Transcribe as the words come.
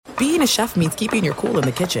being a chef means keeping your cool in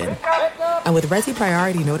the kitchen. And with Resi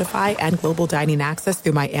Priority Notify and Global Dining Access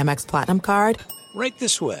through my Amex Platinum card, Right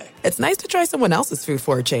this way. it's nice to try someone else's food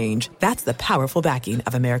for a change. That's the powerful backing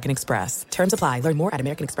of American Express. Terms apply. Learn more at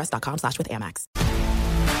americanexpress.com/withAmex.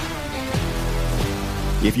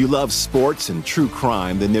 If you love sports and true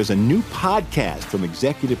crime, then there's a new podcast from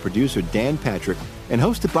executive producer Dan Patrick and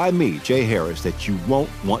hosted by me, Jay Harris, that you won't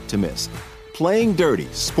want to miss. Playing Dirty: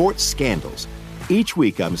 Sports Scandals. Each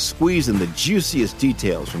week, I'm squeezing the juiciest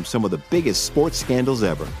details from some of the biggest sports scandals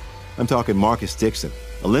ever. I'm talking Marcus Dixon,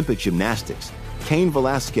 Olympic gymnastics, Cain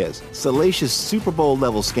Velasquez, salacious Super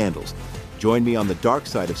Bowl-level scandals. Join me on the dark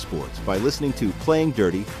side of sports by listening to Playing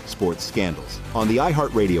Dirty: Sports Scandals on the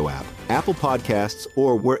iHeartRadio app, Apple Podcasts,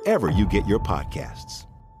 or wherever you get your podcasts.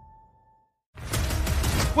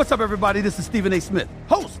 What's up, everybody? This is Stephen A. Smith,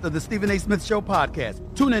 host of the Stephen A. Smith Show podcast.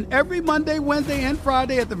 Tune in every Monday, Wednesday, and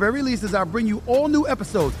Friday at the very least as I bring you all new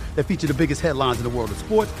episodes that feature the biggest headlines in the world of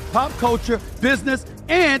sports, pop culture, business,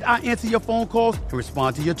 and I answer your phone calls and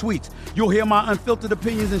respond to your tweets. You'll hear my unfiltered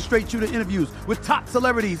opinions and straight-shooter interviews with top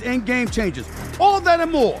celebrities and game changers. All that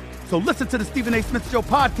and more. So listen to the Stephen A. Smith Show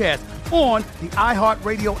podcast on the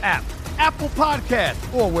iHeartRadio app, Apple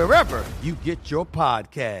Podcasts, or wherever you get your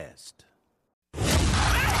podcast.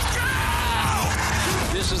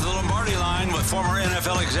 This is the Lombardi Line with former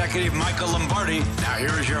NFL executive Michael Lombardi. Now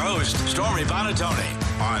here is your host, Stormy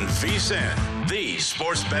Buonantony, on VSiN, the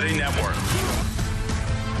Sports Betting Network.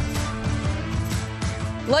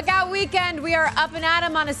 Lookout weekend. We are up and at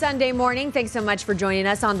 'em on a Sunday morning. Thanks so much for joining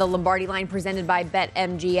us on the Lombardi Line presented by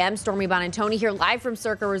BetMGM. Stormy Buonantony here live from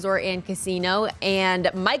Circa Resort and Casino.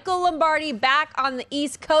 And Michael Lombardi back on the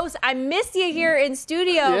East Coast. I miss you here in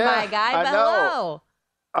studio, my guy. But hello.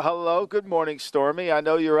 Hello, good morning, Stormy. I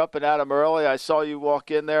know you're up and at 'em early. I saw you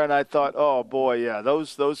walk in there, and I thought, oh boy, yeah,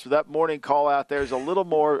 that morning call out there is a little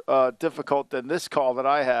more difficult than this call that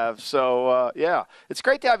I have. So yeah, it's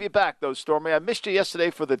great to have you back, though, Stormy. I missed you yesterday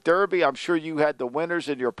for the Derby. I'm sure you had the winners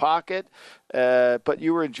in your pocket, but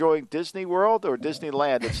you were enjoying Disney World or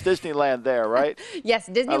Disneyland. It's Disneyland there, right? Yes,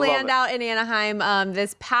 Disneyland out in Anaheim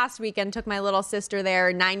this past weekend. Took my little sister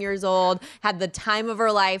there, 9 years old, had the time of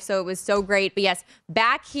her life, so it was so great. But yes,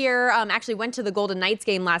 back here, actually went to the Golden Knights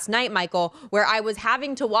game last night, Michael, where I was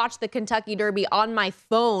having to watch the Kentucky Derby on my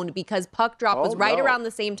phone because puck drop was right around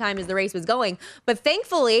the same time as the race was going. But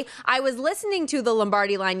thankfully, I was listening to the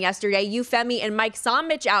Lombardi Line yesterday. You, Femi, and Mike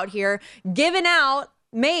Somich out here giving out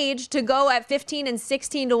Mage to go at 15 and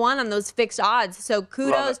 16 to 1 on those fixed odds. So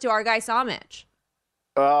kudos to our guy Somich.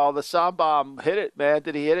 Oh, the Sambam hit it, man.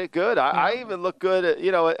 Did he hit it good? I even looked good,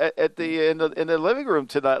 in the living room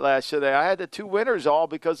tonight yesterday. I had the two winners all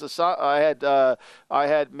because I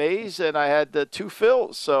had Mays and I had the two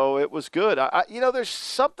fills, so it was good. There's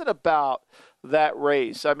something about that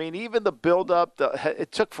race. I mean, even the build-up,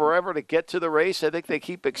 it took forever to get to the race. I think they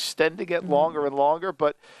keep extending it longer and longer,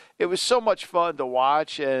 but it was so much fun to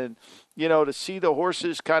watch and, to see the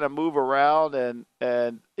horses kind of move around and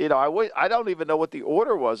I don't even know what the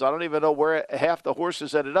order was. I don't even know where half the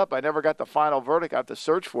horses ended up. I never got the final verdict. I have to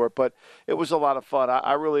search for it, but it was a lot of fun.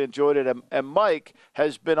 I really enjoyed it. And Mike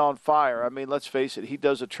has been on fire. I mean, let's face it. He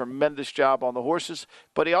does a tremendous job on the horses,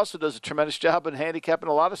 but he also does a tremendous job in handicapping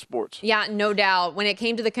a lot of sports. Yeah, no doubt. When it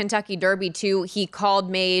came to the Kentucky Derby, too, he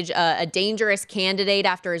called Mage a dangerous candidate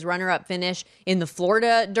after his runner-up finish in the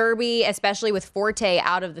Florida Derby, especially with Forte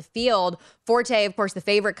out of the field. Forte, of course, the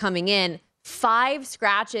favorite coming in. 5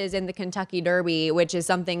 scratches in the Kentucky Derby, which is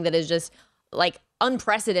something that is just like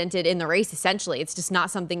unprecedented in the race, essentially. It's just not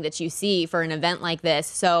something that you see for an event like this.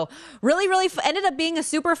 So really ended up being a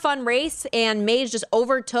super fun race, and Mage just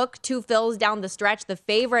overtook 2 fills down the stretch. The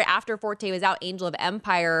favorite after Forte was out, Angel of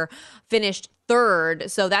Empire, finished 3rd.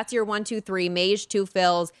 So that's your 1, 2, 3, Mage, 2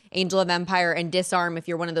 fills, Angel of Empire, and Disarm if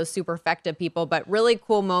you're one of those superfecta people. But really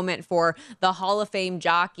cool moment for the Hall of Fame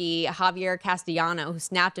jockey, Javier Castellano, who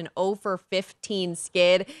snapped an 0 for 15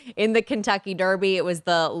 skid in the Kentucky Derby. It was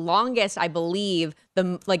the longest, I believe,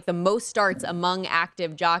 the most starts among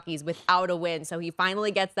active jockeys without a win. So he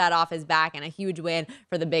finally gets that off his back, and a huge win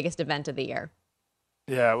for the biggest event of the year.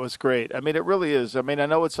 Yeah, it was great. I mean, it really is. I mean, I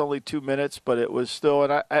know it's only 2 minutes, but it was still.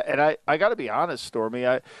 And I got to be honest, Stormy.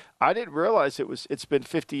 I didn't realize it's been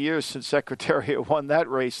 50 years since Secretariat won that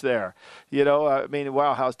race there. I mean,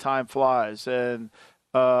 wow, how time flies. And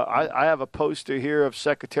I have a poster here of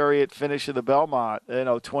Secretariat finishing the Belmont,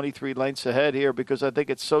 23 lengths ahead here, because I think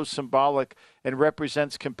it's so symbolic and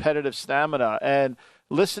represents competitive stamina. And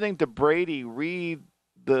listening to Brady read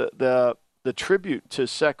the tribute to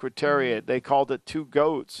Secretariat, they called it 2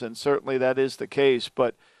 goats, and certainly that is the case.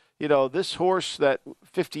 But, this horse that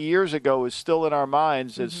 50 years ago is still in our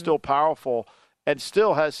minds, is still powerful, and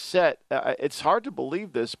still has set. It's hard to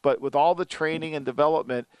believe this, but with all the training and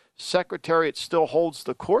development, Secretariat still holds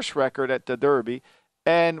the course record at the Derby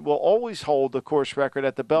and will always hold the course record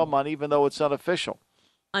at the Belmont, even though it's unofficial.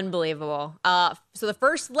 Unbelievable. So the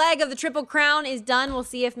first leg of the Triple Crown is done. We'll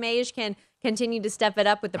see if Mage can continue to step it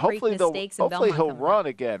up with the Preakness Stakes and Belmont. Hopefully he'll run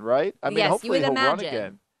again, right? I mean, yes, hopefully you would he'll imagine. run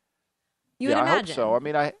again. You would imagine. I hope so. I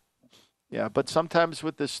mean, but sometimes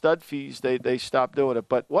with the stud fees, they stop doing it.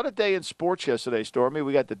 But what a day in sports yesterday, Stormy.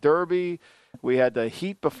 We got the Derby. We had the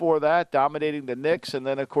Heat before that, dominating the Knicks. And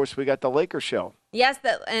then, of course, we got the Lakers show. Yes,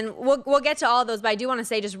 and we'll get to all of those, but I do want to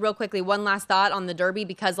say just real quickly one last thought on the Derby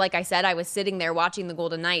because, like I said, I was sitting there watching the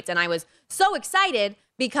Golden Knights, and I was so excited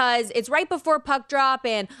because it's right before puck drop,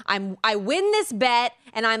 and I win this bet,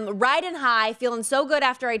 and I'm riding high, feeling so good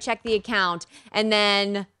after I check the account, and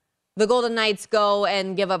then the Golden Knights go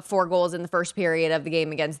and give up 4 goals in the first period of the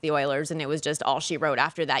game against the Oilers, and it was just all she wrote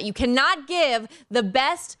after that. You cannot give the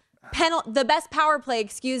best power play,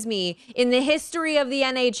 in the history of the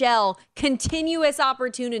NHL, continuous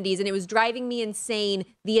opportunities, and it was driving me insane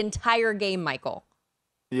the entire game, Michael.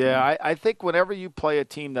 Yeah, I think whenever you play a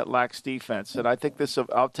team that lacks defense, and I think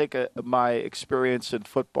I'll take my experience in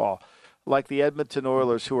football, like the Edmonton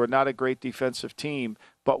Oilers, who are not a great defensive team,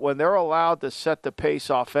 but when they're allowed to set the pace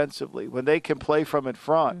offensively, when they can play from in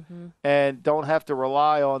front and don't have to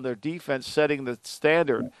rely on their defense setting the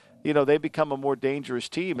standard, they become a more dangerous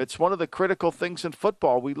team. It's one of the critical things in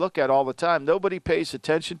football we look at all the time. Nobody pays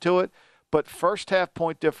attention to it, but first half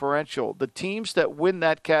point differential, the teams that win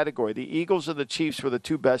that category, the Eagles and the Chiefs were the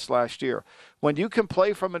 2 best last year. When you can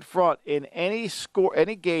play from in front in any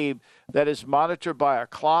game that is monitored by a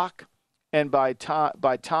clock and by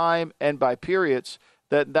time and by periods,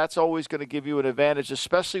 that's always going to give you an advantage,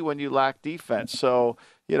 especially when you lack defense. So,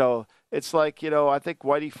 it's like, I think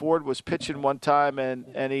Whitey Ford was pitching one time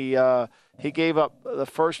and he gave up the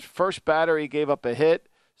first batter, he gave up a hit.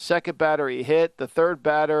 Second batter, he hit. The third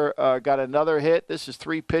batter got another hit. This is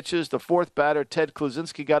 3 pitches. The fourth batter, Ted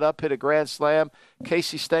Kluzinski, got up, hit a grand slam.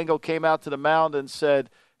 Casey Stengel came out to the mound and said,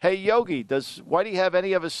 "Hey, Yogi, does Whitey have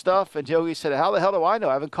any of his stuff?" And Yogi said, "How the hell do I know?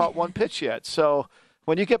 I haven't caught one pitch yet." So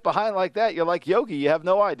when you get behind like that, you're like Yogi. You have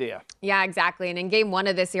no idea. Yeah, exactly. And in game 1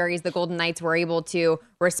 of this series, the Golden Knights were able to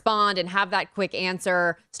respond and have that quick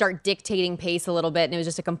answer, start dictating pace a little bit. And it was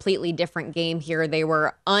just a completely different game here. They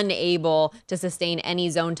were unable to sustain any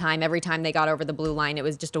zone time. Every time they got over the blue line, it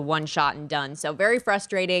was just a one shot and done. So very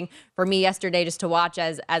frustrating for me yesterday just to watch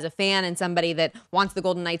as a fan and somebody that wants the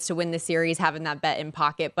Golden Knights to win this series, having that bet in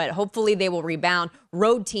pocket. But hopefully they will rebound.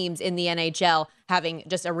 Road teams in the NHL having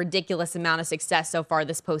just a ridiculous amount of success so far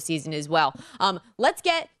this postseason as well. Let's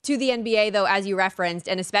get to the NBA, though, as you referenced,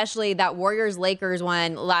 and especially that Warriors-Lakers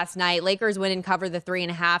one last night. Lakers win and cover the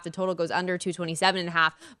 3.5. The total goes under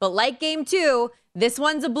 227.5. But like game 2, this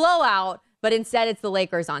one's a blowout, but instead it's the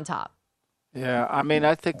Lakers on top. Yeah, I mean,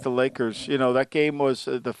 I think the Lakers, that game was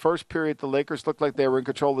the first period, the Lakers looked like they were in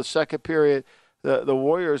control. The second period, the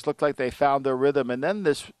Warriors looked like they found their rhythm. And then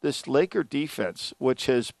this Laker defense, which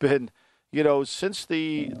has been, since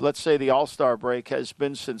let's say the All-Star break, has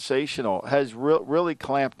been sensational, has really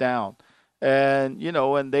clamped down. And,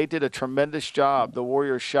 and they did a tremendous job. The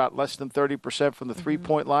Warriors shot less than 30% from the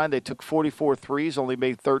three-point line. They took 44 threes, only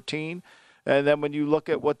made 13. And then when you look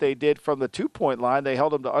at what they did from the two-point line, they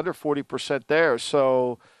held them to under 40% there.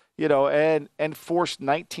 So, and forced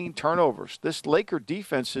 19 turnovers. This Laker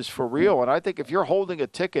defense is for real. And I think if you're holding a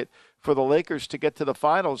ticket for the Lakers to get to the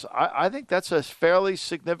finals, I think that's a fairly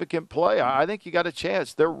significant play. I think you got a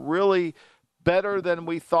chance. They're really better than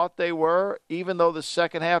we thought they were, even though the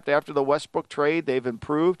second half, after the Westbrook trade, they've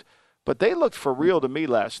improved. But they looked for real to me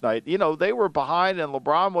last night. They were behind and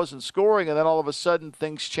LeBron wasn't scoring, and then all of a sudden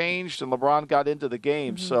things changed and LeBron got into the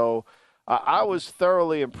game. So I was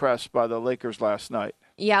thoroughly impressed by the Lakers last night.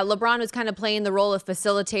 Yeah, LeBron was kind of playing the role of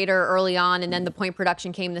facilitator early on, and then the point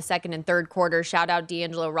production came the second and third quarter. Shout out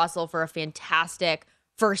D'Angelo Russell for a fantastic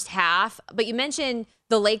first half. But you mentioned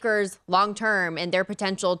the Lakers long-term and their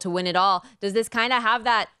potential to win it all. Does this kind of have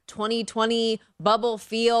that 2020 bubble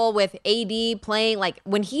feel with AD playing? Like,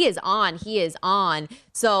 when he is on, he is on.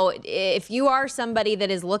 So if you are somebody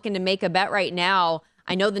that is looking to make a bet right now,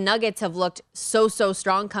 I know the Nuggets have looked so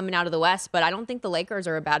strong coming out of the West, but I don't think the Lakers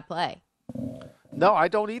are a bad play. No, I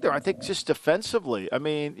don't either. I think just defensively, I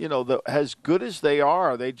mean, as good as they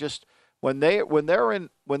are, they just when they're in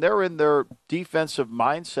their defensive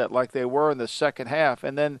mindset like they were in the second half,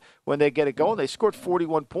 and then when they get it going, they scored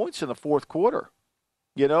 41 points in the fourth quarter.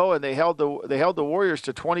 And they held the Warriors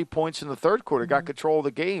to 20 points in the third quarter, got control of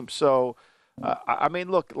the game. So I mean,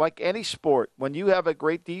 look, like any sport, when you have a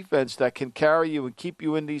great defense that can carry you and keep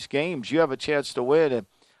you in these games, you have a chance to win. And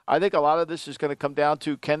I think a lot of this is going to come down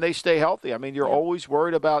to, can they stay healthy? I mean, you're always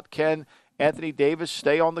worried about, can Anthony Davis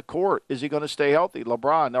stay on the court? Is he going to stay healthy?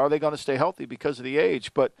 LeBron, are they going to stay healthy because of the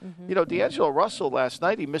age? But, D'Angelo Russell last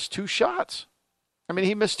night, he missed 2 shots. I mean,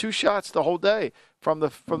 he missed 2 shots the whole day from the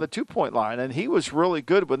 2-point line, and he was really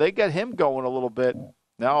good. When they get him going a little bit,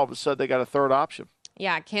 now all of a sudden they got a third option.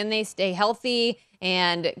 Yeah, can they stay healthy,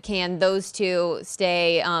 and can those two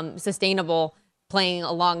stay sustainable playing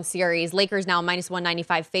a long series? Lakers now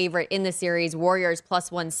 -195 favorite in the series. Warriors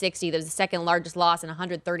 +160. That was the second largest loss in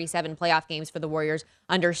 137 playoff games for the Warriors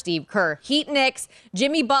under Steve Kerr. Heat Knicks,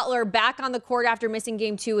 Jimmy Butler back on the court after missing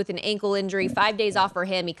game 2 with an ankle injury. 5 days off for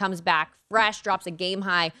him. He comes back fresh, drops a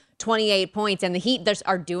game-high 28 points, and the Heat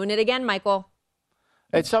are doing it again, Michael.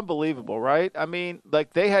 It's unbelievable, right? I mean,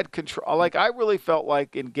 like, they had control. Like, I really felt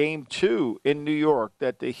like in game 2 in New York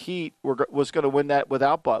that the Heat was going to win that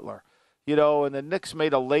without Butler. And the Knicks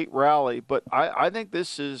made a late rally. But I think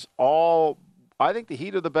this is all – I think the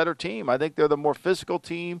Heat are the better team. I think they're the more physical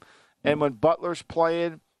team. And when Butler's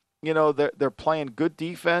playing, they're playing good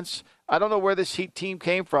defense. I don't know where this Heat team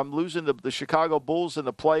came from, losing the Chicago Bulls in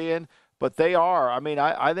the play-in. But they are. I mean,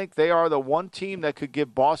 I think they are the one team that could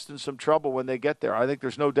give Boston some trouble when they get there. I think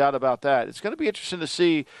there's no doubt about that. It's going to be interesting to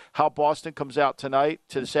see how Boston comes out tonight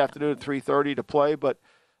to this afternoon at 3:30 to play. But,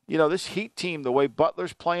 this Heat team, the way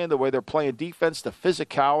Butler's playing, the way they're playing defense, the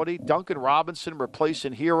physicality, Duncan Robinson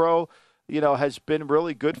replacing Hero, has been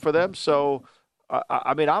really good for them. So,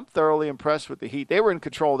 I mean, I'm thoroughly impressed with the Heat. They were in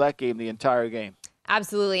control of that game the entire game.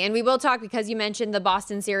 Absolutely. And we will talk, because you mentioned the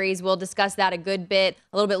Boston series. We'll discuss that a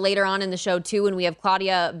little bit later on in the show, too. And we have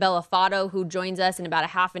Claudia Bellafato, who joins us in about a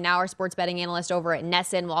half an hour, sports betting analyst over at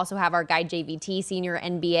Nesson. We'll also have our guy JVT, senior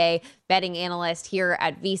NBA betting analyst here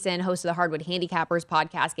at VSiN, host of the Hardwood Handicappers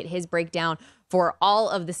podcast, get his breakdown for all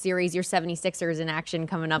of the series. Your 76ers in action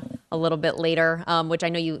coming up a little bit later, which I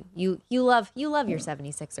know you love your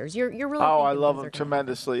 76ers. You're really I love them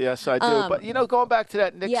tremendously. Yes, I do. But going back to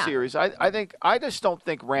that Knicks series, I just don't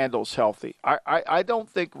think Randall's healthy. I don't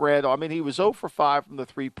think Randall. I mean, he was 0 for 5 from the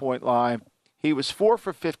 3-point line. He was 4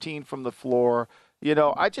 for 15 from the floor.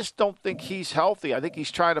 I just don't think he's healthy. I think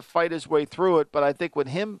he's trying to fight his way through it. But I think with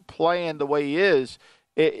him playing the way he is,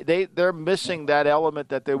 they're missing that element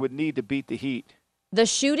that they would need to beat the Heat. The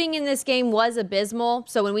shooting in this game was abysmal.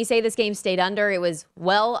 So when we say this game stayed under, it was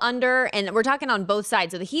well under. And we're talking on both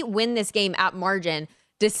sides. So the Heat win this game at margin,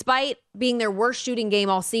 despite being their worst shooting game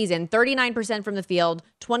all season. 39% from the field,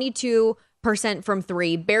 22% from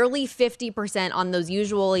 3, barely 50% on those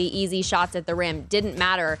usually easy shots at the rim. Didn't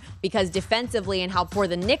matter, because defensively and how poor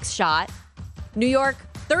the Knicks shot, New York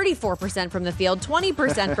 34% from the field,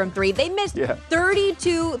 20% from 3. They missed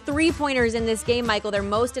 32 three-pointers in this game, Michael. Their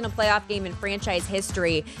most in a playoff game in franchise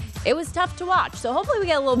history. It was tough to watch. So hopefully we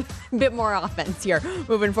get a little bit more offense here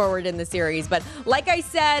moving forward in the series. But like I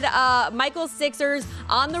said, Michael's Sixers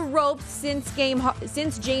on the ropes since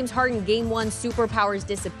James Harden Game 1 superpowers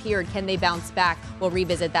disappeared. Can they bounce back? We'll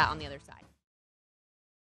revisit that on the other side.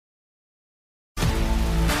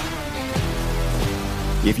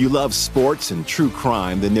 If you love sports and true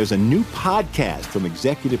crime, then there's a new podcast from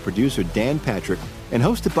executive producer Dan Patrick and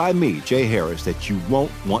hosted by me, Jay Harris, that you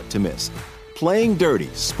won't want to miss. Playing Dirty: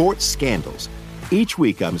 Sports Scandals. Each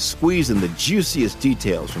week, I'm squeezing the juiciest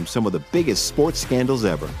details from some of the biggest sports scandals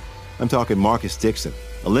ever. I'm talking Marcus Dixon,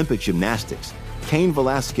 Olympic gymnastics, Cain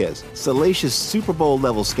Velasquez, salacious Super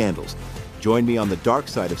Bowl-level scandals. Join me on the dark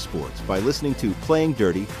side of sports by listening to Playing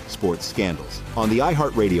Dirty: Sports Scandals on the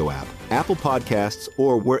iHeartRadio app, Apple Podcasts,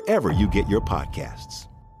 or wherever you get your podcasts.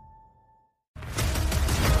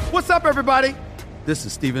 What's up, everybody? This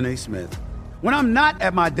is Stephen A. Smith. When I'm not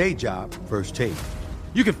at my day job, First Take,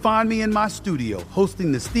 you can find me in my studio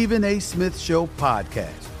hosting the Stephen A. Smith Show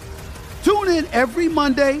podcast. Tune in every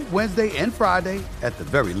Monday, Wednesday, and Friday, at the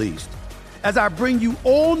very least, as I bring you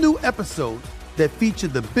all new episodes that feature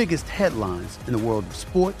the biggest headlines in the world of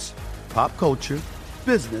sports, pop culture,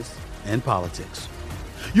 business, and politics.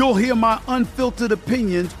 You'll hear my unfiltered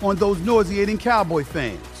opinions on those nauseating Cowboy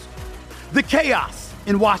fans, the chaos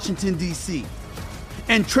in Washington, D.C.,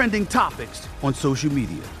 and trending topics on social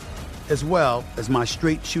media, as well as my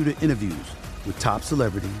straight shooter interviews with top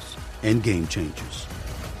celebrities and game changers.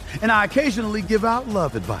 And I occasionally give out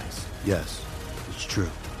love advice. Yes, it's true.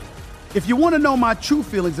 If you want to know my true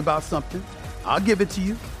feelings about something, I'll give it to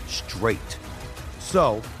you straight.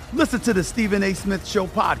 So listen to the Stephen A. Smith Show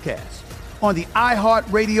podcast on the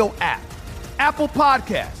iHeartRadio app, Apple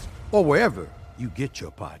Podcasts, or wherever you get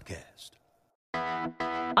your podcast.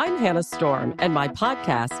 I'm Hannah Storm, and my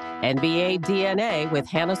podcast, NBA DNA with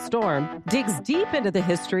Hannah Storm, digs deep into the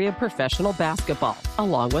history of professional basketball,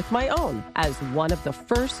 along with my own, as one of the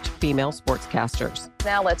first female sportscasters.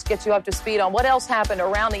 Now let's get you up to speed on what else happened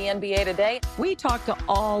around the NBA today. We talk to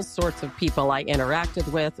all sorts of people I interacted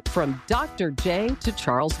with, from Dr. J to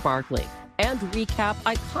Charles Barkley, and recap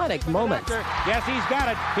iconic moments. Yes, he's got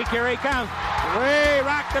it. Here he comes. Way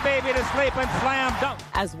rock the baby to sleep and slam dunk.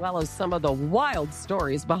 As well as some of the wild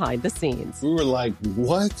stories behind the scenes. We were like,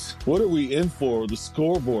 what? What are we in for? The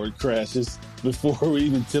scoreboard crashes before we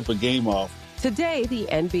even tip a game off. Today, the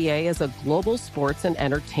NBA is a global sports and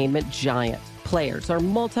entertainment giant. Players are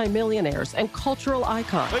multimillionaires and cultural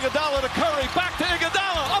icons. Iguodala to Curry, back to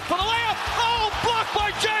Iguodala, up for the layup. Oh, blocked by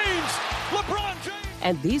James. LeBron James.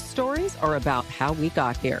 And these stories are about how we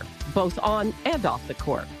got here, both on and off the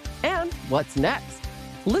court. And what's next?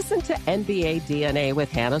 Listen to NBA DNA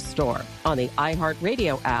with Hannah Storm on the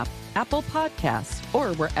iHeartRadio app, Apple Podcasts,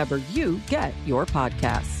 or wherever you get your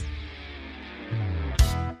podcasts.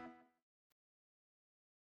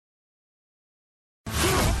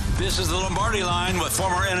 This is the Lombardi Line with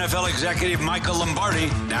former NFL executive Michael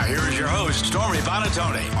Lombardi. Now here is your host, Stormy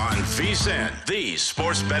Bonatoni, on VSiN, the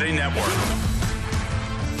sports betting network.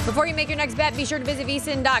 Before you make your next bet, be sure to visit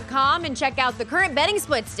vsin.com and check out the current betting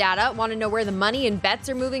splits data. Want to know where the money and bets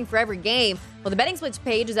are moving for every game? Well, the betting splits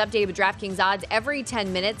page is updated with DraftKings odds every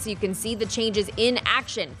 10 minutes, so you can see the changes in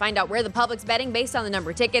action. Find out where the public's betting based on the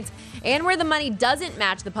number of tickets, and where the money doesn't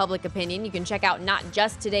match the public opinion. You can check out not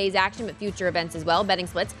just today's action, but future events as well. Betting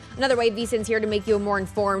splits. Another way VSiN's here to make you a more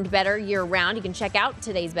informed, better year-round. You can check out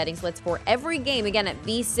today's betting splits for every game, again, at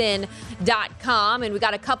vsin.com. And we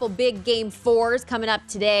got a couple big game fours coming up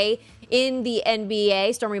today in the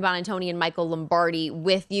NBA. Stormy Bonatoni and Michael Lombardi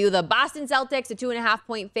with you. The Boston Celtics, a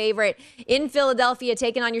 2.5-point favorite in Philadelphia,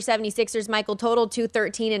 taking on your 76ers. Michael, total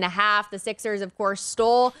 213.5. The Sixers, of course,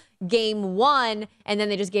 stole game one, and then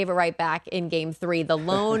they just gave it right back in game three. The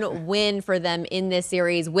lone win for them in this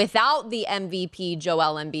series without the MVP,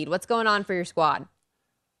 Joel Embiid. What's going on for your squad?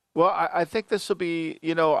 Well, I think this will be,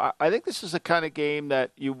 I think this is the kind of game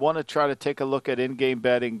that you want to try to take a look at in-game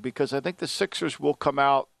betting, because I think the Sixers will come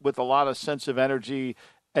out with a lot of sense of energy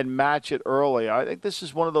and match it early. I think this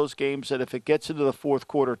is one of those games that if it gets into the fourth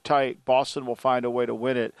quarter tight, Boston will find a way to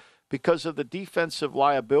win it because of the defensive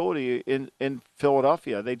liability in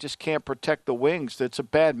Philadelphia. They just can't protect the wings. It's a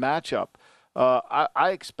bad matchup. I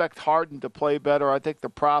expect Harden to play better. I think the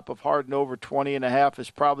prop of Harden over 20.5 is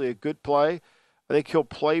probably a good play. I think he'll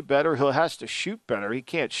play better. He has to shoot better. He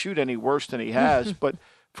can't shoot any worse than he has. But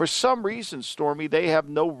for some reason, Stormy, they have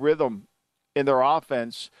no rhythm in their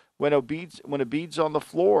offense when Embiid's on the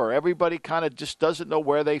floor. Everybody kind of just doesn't know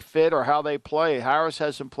where they fit or how they play. Harris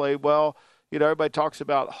hasn't played well. Everybody talks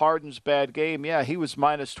about Harden's bad game. Yeah, he was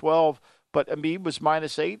minus 12, but Embiid was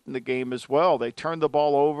minus 8 in the game as well. They turn the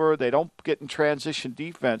ball over. They don't get in transition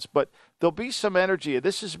defense. But there'll be some energy.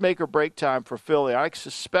 This is make or break time for Philly. I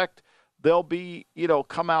suspect they'll be,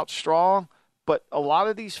 come out strong. But a lot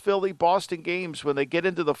of these Philly-Boston games, when they get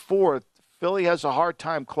into the fourth, Philly has a hard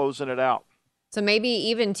time closing it out. So maybe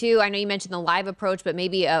even, too, I know you mentioned the live approach, but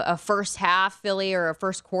maybe a first half Philly or a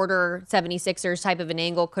first quarter 76ers type of an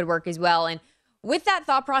angle could work as well. And with that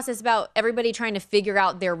thought process about everybody trying to figure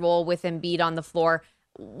out their role with Embiid on the floor,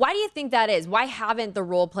 why do you think that is? Why haven't the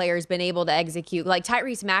role players been able to execute? Like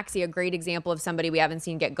Tyrese Maxey, a great example of somebody we haven't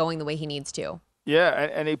seen get going the way he needs to. Yeah,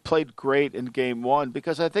 and he played great in game one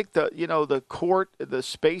because I think the court, the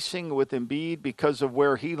spacing with Embiid because of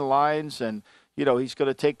where he lines and, he's going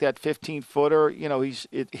to take that 15-footer.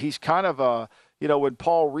 He's kind of a, when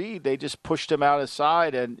Paul Reed, they just pushed him out of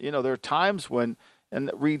side. And, there are times when, and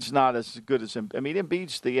Reed's not as good as him. I mean,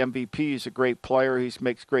 Embiid's the MVP. He's a great player. He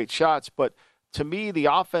makes great shots. But to me, the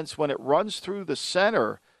offense, when it runs through the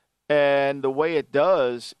center, and the way it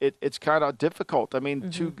does, it's kind of difficult. I mean,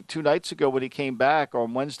 two nights ago when he came back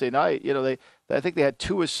on Wednesday night, I think they had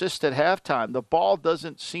 2 assists at halftime. The ball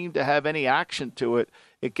doesn't seem to have any action to it.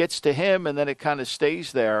 It gets to him, and then it kind of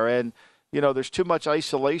stays there. And, there's too much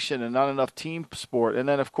isolation and not enough team sport. And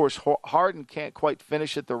then, of course, Harden can't quite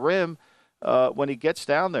finish at the rim when he gets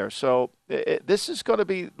down there. So this is going to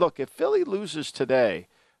be – look, if Philly loses today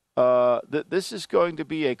 – this is going to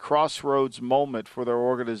be a crossroads moment for their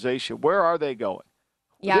organization. Where are they going?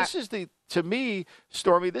 Yeah. This is to me,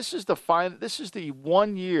 Stormy, this is the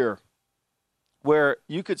 1 year where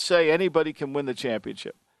you could say anybody can win the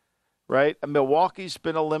championship, right? And Milwaukee's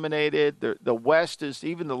been eliminated. The West is,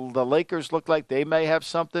 even the Lakers look like they may have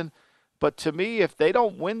something. But to me, if they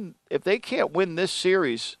can't win this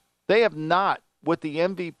series, they have not, with the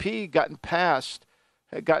MVP, gotten past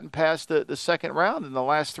gotten past the second round in the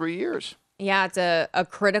last 3 years. Yeah, it's a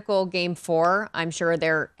critical game 4. I'm sure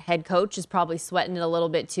their head coach is probably sweating it a little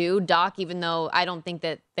bit too. Doc, even though I don't think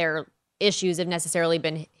that their issues have necessarily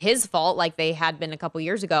been his fault like they had been a couple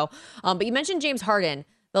years ago. But you mentioned James Harden.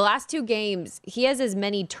 The last 2 games, he has as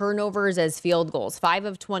many turnovers as field goals, 5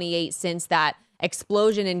 of 28 since that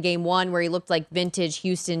explosion in game 1 where he looked like vintage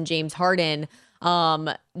Houston James Harden.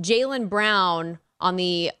 Jaylen Brown, on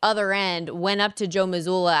the other end, went up to Joe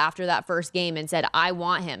Mazzulla after that first game and said, I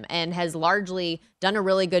want him, and has largely done a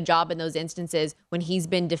really good job in those instances when he's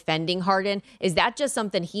been defending Harden. Is that just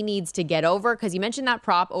something he needs to get over? Because you mentioned that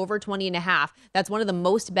prop over 20.5. That's one of the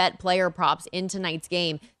most bet player props in tonight's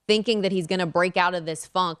game, thinking that he's going to break out of this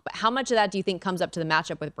funk. But how much of that do you think comes up to the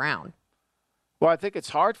matchup with Brown? Well, I think it's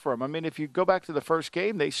hard for him. I mean, if you go back to the first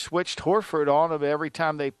game, they switched Horford on him every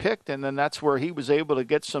time they picked, and then that's where he was able to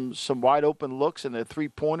get some wide open looks and a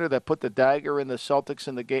three-pointer that put the dagger in the Celtics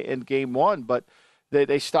in game 1. But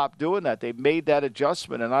they stopped doing that. They made that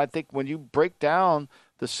adjustment, and I think when you break down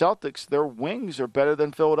the Celtics, their wings are better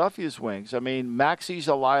than Philadelphia's wings. I mean, Maxi's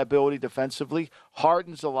a liability defensively.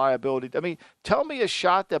 Harden's a liability. I mean, tell me a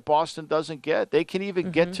shot that Boston doesn't get. They can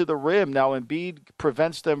even get to the rim. Now, Embiid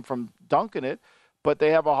prevents them from dunking it, but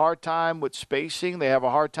they have a hard time with spacing. They have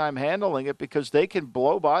a hard time handling it because they can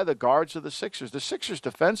blow by the guards of the Sixers. The Sixers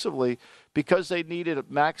defensively, because they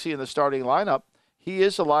needed Maxey in the starting lineup, he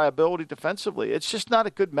is a liability defensively. It's just not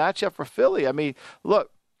a good matchup for Philly. I mean,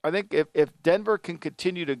 look, I think if Denver can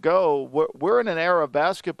continue to go, we're in an era of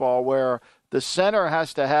basketball where the center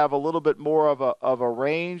has to have a little bit more of a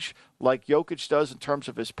range like Jokic does in terms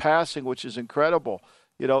of his passing, which is incredible.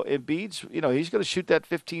 You know, Embiid's, he's going to shoot that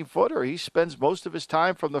 15-footer. He spends most of his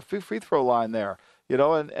time from the free throw line there,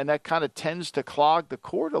 and that kind of tends to clog the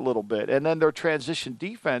court a little bit. And then their transition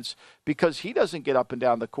defense, because he doesn't get up and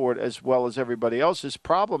down the court as well as everybody else, is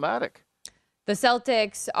problematic. The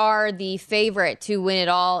Celtics are the favorite to win it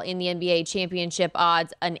all in the NBA championship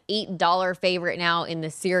odds, an $8 favorite now in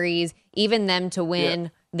the series. Even them to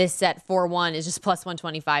win this set 4-1 is just plus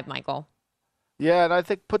 125, Michael. Yeah, and I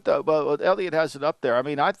think Elliott has it up there. I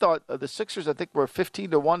mean, I thought the Sixers, I think, were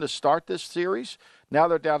 15-1 to start this series. Now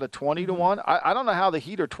they're down to 20-1. I don't know how the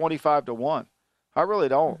Heat are 25-1. I really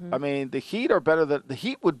don't. I mean, the Heat are better than the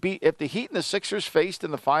Heat would be if the Heat and the Sixers faced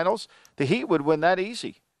in the finals. The Heat would win that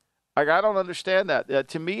easy. Like, I don't understand that.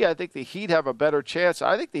 To me, I think the Heat have a better chance.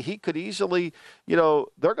 I think the Heat could easily,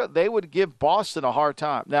 they would give Boston a hard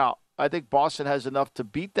time. Now, I think Boston has enough to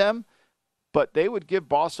beat them, but they would give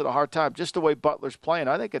Boston a hard time just the way Butler's playing.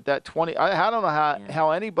 I think at that 20, I don't know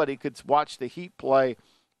how anybody could watch the Heat play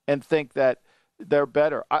and think that they're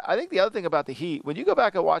better. I think the other thing about the Heat, when you go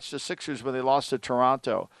back and watch the Sixers when they lost to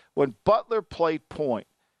Toronto, when Butler played point,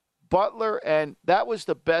 and that was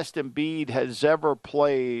the best Embiid has ever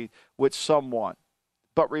played with someone.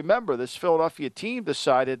 But remember, this Philadelphia team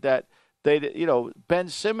decided that Ben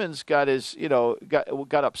Simmons got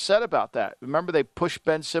upset about that. Remember, they pushed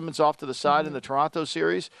Ben Simmons off to the side in the Toronto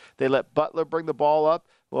series. They let Butler bring the ball up.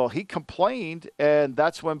 Well, he complained, and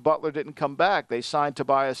that's when Butler didn't come back. They signed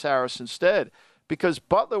Tobias Harris instead because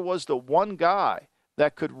Butler was the one guy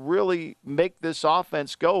that could really make this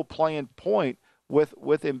offense go playing point with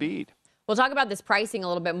Embiid. We'll talk about this pricing a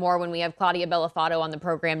little bit more when we have Claudia Bellafato on the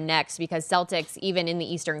program next, because Celtics, even in the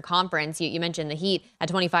Eastern Conference, you mentioned the Heat at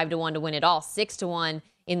 25-1 to win it all, 6-1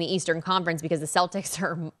 in the Eastern Conference because the Celtics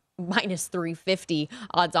are minus 350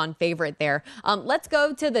 odds on favorite there. Let's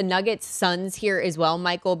go to the Nuggets Suns here as well,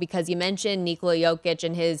 Michael, because you mentioned Nikola Jokic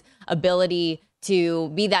and his ability to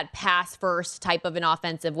be that pass-first type of an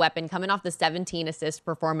offensive weapon, coming off the 17-assist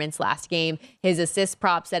performance last game. His assist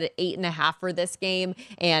prop set at 8.5 for this game,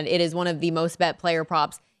 and it is one of the most bet player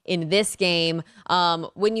props in this game.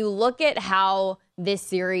 When you look at how this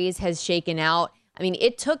series has shaken out, I mean,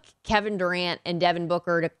 it took Kevin Durant and Devin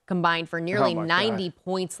Booker to combine for nearly 90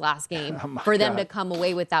 points last game for them to come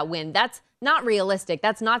away with that win. That's not realistic.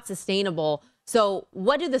 That's not sustainable. So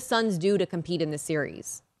what do the Suns do to compete in this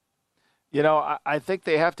series? I think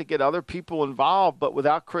they have to get other people involved, but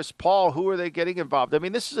without Chris Paul, who are they getting involved? I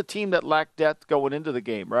mean, this is a team that lacked depth going into the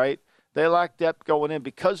game, right? They lacked depth going in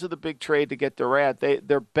because of the big trade to get Durant.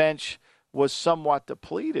 Their bench was somewhat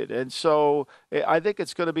depleted. And so I think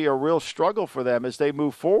it's going to be a real struggle for them as they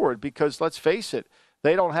move forward because, let's face it,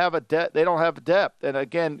 they don't have a depth. And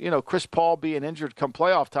again, Chris Paul being injured come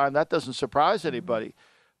playoff time, that doesn't surprise anybody.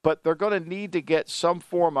 But they're going to need to get some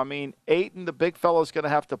form. I mean, Ayton, the big fellow, is going to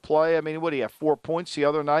have to play. I mean, what, he had 4 points the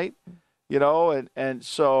other night? And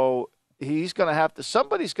so he's going to have to –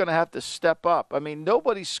 somebody's going to have to step up. I mean,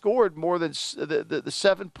 nobody scored more than the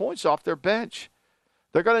 7 points off their bench.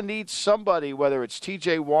 They're going to need somebody, whether it's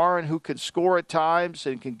T.J. Warren, who can score at times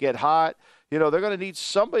and can get hot. They're going to need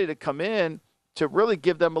somebody to come in to really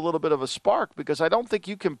give them a little bit of a spark, because I don't think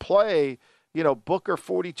you can play, Booker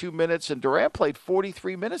 42 minutes and Durant played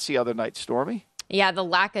 43 minutes the other night, Stormy. Yeah, the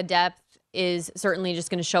lack of depth is certainly just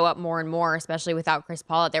going to show up more and more, especially without Chris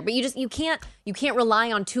Paul out there. But you can't rely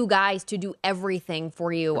on two guys to do everything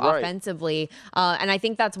for you offensively. And I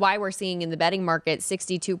think that's why we're seeing in the betting market,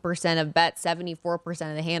 62% of bets, 74%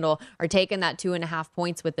 of the handle are taking that 2.5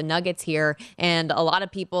 points with the Nuggets here. And a lot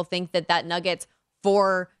of people think that Nuggets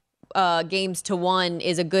 4 games to 1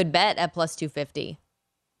 is a good bet at plus 250.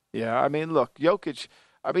 Yeah, I mean, look, Jokic.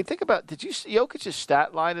 I mean, think about, did you see Jokic's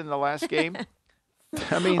stat line in the last game?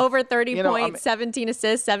 I mean, over 30 points, 17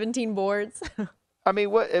 assists, 17 boards.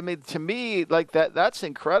 To me, like that's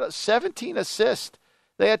incredible. 17 assists.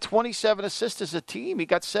 They had 27 assists as a team. He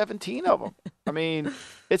got 17 of them. I mean,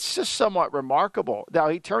 it's just somewhat remarkable. Now,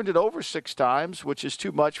 he turned it over 6 times, which is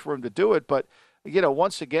too much for him to do it. But,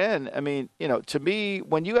 once again, I mean, to me,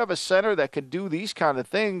 when you have a center that can do these kind of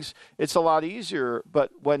things, it's a lot easier.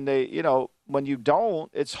 But when when you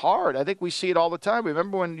don't, it's hard. I think we see it all the time.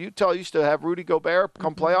 Remember when Utah used to have Rudy Gobert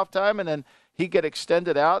come playoff time, and then he'd get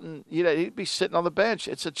extended out, and he'd be sitting on the bench.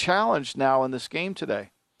 It's a challenge now in this game today.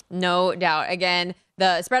 No doubt. Again,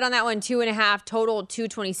 the spread on that one, 2.5, total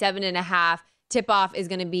 227.5. Tip-off is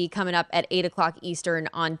going to be coming up at 8 o'clock Eastern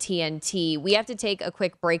on TNT. We have to take a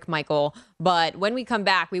quick break, Michael, but when we come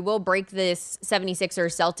back, we will break this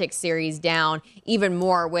 76ers Celtics series down even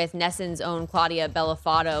more with Nesson's own Claudia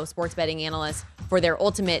Bellafato, sports betting analyst, for their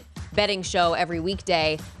ultimate betting show every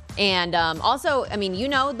weekday. And also, I mean,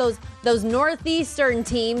 those Northeastern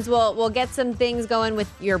teams will get some things going with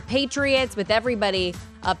your Patriots, with everybody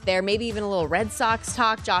up there. Maybe even a little Red Sox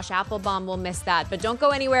talk. Josh Applebaum will miss that. But don't go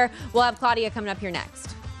anywhere. We'll have Claudia coming up here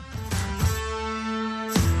next.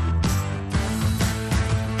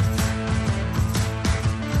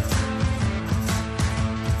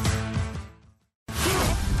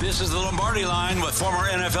 This is the Lombardi Line with former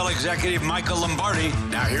NFL executive Michael Lombardi.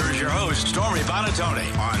 Now here is your host, Stormy Buonantony,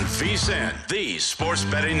 on VSiN, the Sports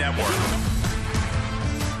Betting Network.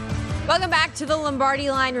 Welcome back to the Lombardi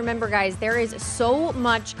Line. Remember, guys, there is so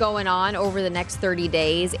much going on over the next 30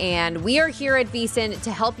 days, and we are here at VSiN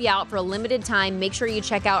to help you out for a limited time. Make sure you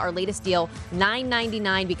check out our latest deal,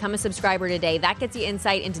 $9.99. Become a subscriber today. That gets you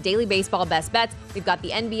insight into daily baseball best bets. We've got the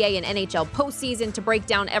NBA and NHL postseason to break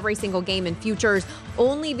down every single game and futures.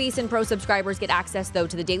 Only VSiN Pro subscribers get access, though,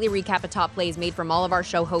 to the daily recap of top plays made from all of our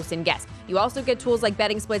show hosts and guests. You also get tools like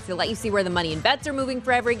betting splits that let you see where the money and bets are moving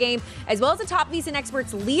for every game, as well as a top VSiN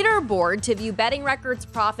experts leaderboard to view betting records,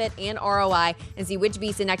 profit, and ROI, and see which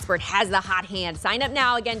VSiN expert has the hot hand. Sign up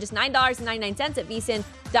now. Again, just $9.99 at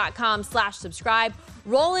VSiN.com/subscribe.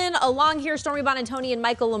 Rolling along here, Stormy Buonantony and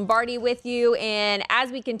Michael Lombardi with you. And as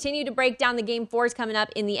we continue to break down the Game 4s coming up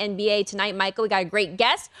in the NBA tonight, Michael, we got a great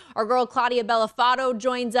guest. Our girl Claudia Bellafato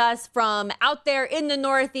joins us from out there in the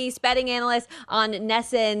Northeast, betting analyst on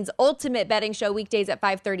Nesson's Ultimate Betting Show, weekdays at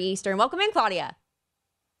 5:30 Eastern. Welcome in, Claudia.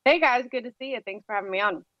 Hey, guys. Good to see you. Thanks for having me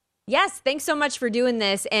on. Yes, thanks so much for doing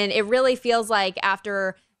this. And it really feels like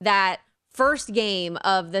after that first game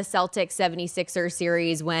of the Celtics 76ers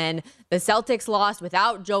series, when the Celtics lost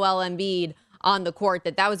without Joel Embiid on the court,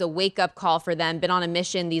 that was a wake-up call for them. Been on a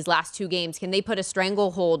mission these last 2 games. Can they put a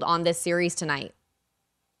stranglehold on this series tonight?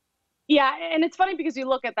 Yeah, and it's funny because you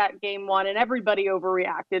look at that game 1 and everybody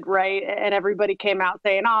overreacted, right? And everybody came out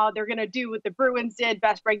saying, oh, they're going to do what the Bruins did,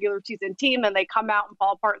 best regular season team, and they come out and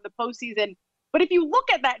fall apart in the postseason. But if you look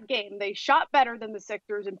at that game, they shot better than the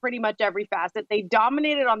Sixers in pretty much every facet. They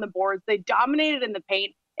dominated on the boards. They dominated in the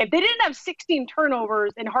paint. If they didn't have 16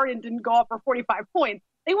 turnovers and Harden didn't go up for 45 points,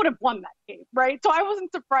 they would have won that game, right? So I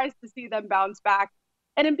wasn't surprised to see them bounce back.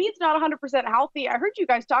 And Embiid's not 100% healthy. I heard you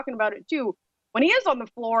guys talking about it too. When he is on the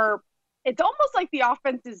floor, it's almost like the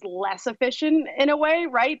offense is less efficient in a way,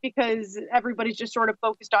 right? Because everybody's just sort of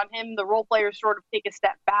focused on him. The role players sort of take a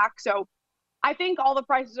step back. So I think all the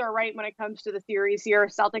prices are right when it comes to the series here.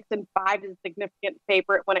 Celtics in 5 is a significant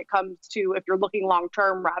favorite when it comes to if you're looking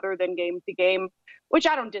long-term rather than game to game, which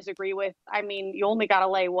I don't disagree with. I mean, you only got to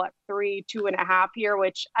lay, 2.5 here,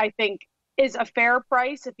 which I think is a fair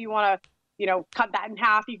price. If you want to, cut that in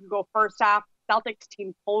half, you can go first half. Celtics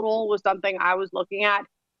team total was something I was looking at.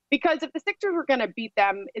 Because if the Sixers were going to beat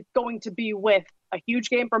them, it's going to be with a huge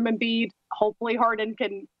game from Embiid. Hopefully Harden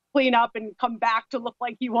can clean up and come back to look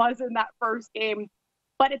like he was in that first game.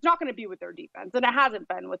 But it's not going to be with their defense, and it hasn't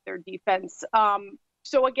been with their defense.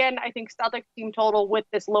 So again, I think Celtics team total with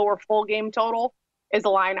this lower full game total is a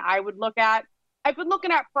line I would look at. I've been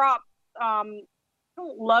looking at props.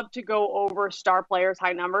 don't love to go over star players'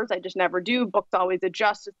 high numbers. I just never do. Books always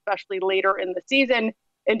adjust, especially later in the season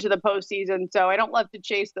into the postseason. So I don't love to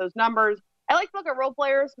chase those numbers. I like to look at role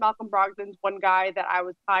players. Malcolm Brogdon's one guy that I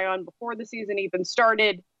was high on before the season even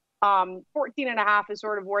started. 14.5 is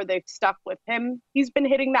sort of where they've stuck with him. He's been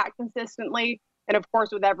hitting that consistently. And of course,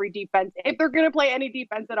 with every defense, if they're going to play any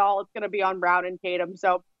defense at all, it's going to be on Brown and Tatum.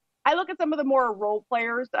 So I look at some of the more role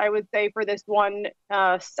players, I would say, for this one.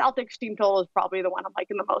 Celtics team total is probably the one I'm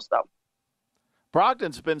liking the most, though.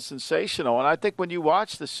 Brogdon's been sensational, and I think when you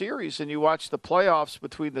watch the series and you watch the playoffs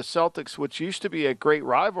between the Celtics, which used to be a great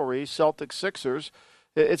rivalry, Celtics-Sixers,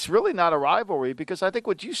 it's really not a rivalry because I think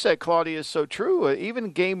what you said, Claudia, is so true.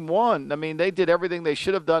 Even game one, I mean, they did everything they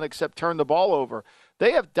should have done except turn the ball over.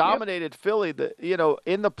 They have dominated Philly, in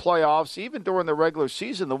the playoffs, even during the regular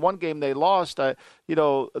season. The one game they lost, the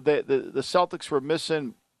Celtics were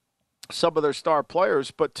missing some of their star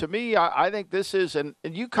players. But to me, I think this is, and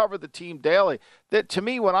you cover the team daily, that to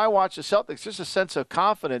me, when I watch the Celtics, there's a sense of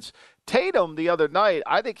confidence. Tatum the other night,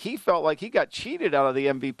 I think he felt like he got cheated out of the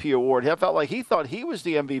MVP award. He felt like he thought he was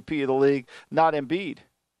the MVP of the league, not Embiid.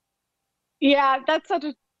 Yeah, that's such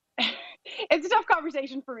a it's a tough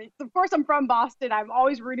conversation for me. Of course, I'm from Boston. I'm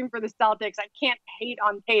always rooting for the Celtics. I can't hate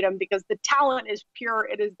on Tatum because the talent is pure.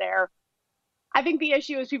 It is there. I think the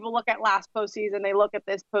issue is people look at last postseason, they look at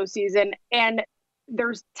this postseason, and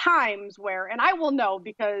there's times where, and I will know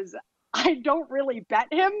because I don't really bet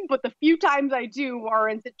him, but the few times I do are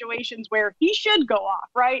in situations where he should go off,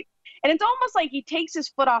 right? And it's almost like he takes his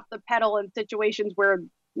foot off the pedal in situations where,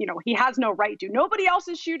 he has no right to. Nobody else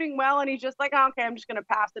is shooting well, and he's just like, oh, okay, I'm just going to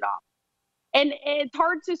pass it off. And it's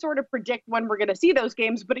hard to sort of predict when we're going to see those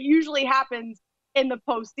games, but it usually happens in the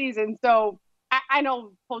postseason. So I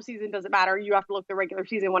know postseason doesn't matter. You have to look at the regular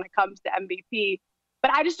season when it comes to MVP.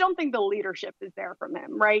 But I just don't think the leadership is there from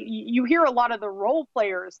him, right? You hear a lot of the role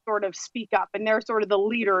players sort of speak up, and they're sort of the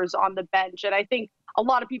leaders on the bench. And I think a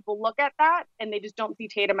lot of people look at that, and they just don't see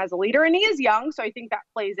Tatum as a leader. And he is young, so I think that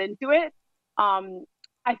plays into it.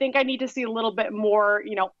 I think I need to see a little bit more,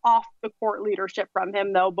 off the court leadership from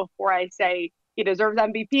him, though, before I say he deserves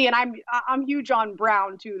MVP. And I'm huge on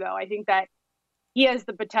Brown, too, though. I think that he has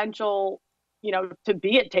the potential, to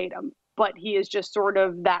be at Tatum, but he is just sort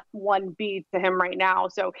of that 1B to him right now.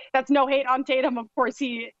 So that's no hate on Tatum. Of course,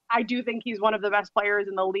 I do think he's one of the best players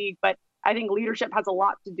in the league, but I think leadership has a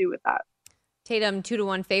lot to do with that. Tatum,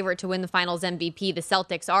 2-1 favorite to win the finals MVP. The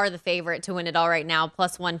Celtics are the favorite to win it all right now,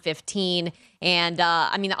 plus 115. And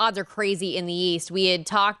the odds are crazy in the East. We had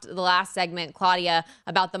talked the last segment, Claudia,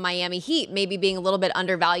 about the Miami Heat maybe being a little bit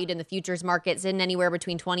undervalued in the futures market, sitting anywhere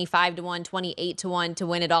between 25-1, 28-1 to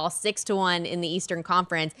win it all, 6-1 in the Eastern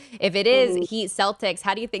Conference. If it is Heat Celtics,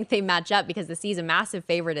 how do you think they match up? Because the Heat's a massive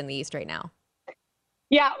favorite in the East right now.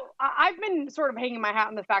 Yeah, I've been sort of hanging my hat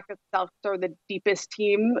on the fact that the Celtics are the deepest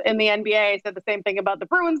team in the NBA. I said the same thing about the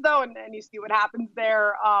Bruins, though, and you see what happens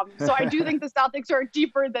there. So I do think the Celtics are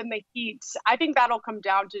deeper than the Heat. I think that'll come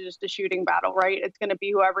down to just a shooting battle, right? It's going to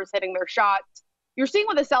be whoever's hitting their shots. You're seeing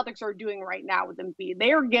what the Celtics are doing right now with Embiid.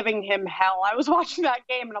 They are giving him hell. I was watching that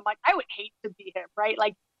game, and I'm like, I would hate to be him, right?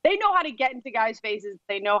 Like, they know how to get into guys' faces.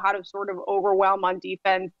 They know how to sort of overwhelm on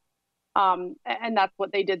defense. And that's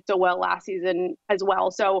what they did so well last season as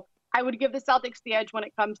well. So I would give the Celtics the edge when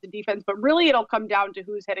it comes to defense, but really it'll come down to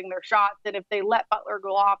who's hitting their shots. And if they let Butler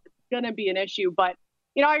go off, it's going to be an issue. But,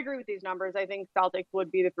 I agree with these numbers. I think Celtics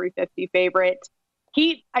would be the 350 favorite.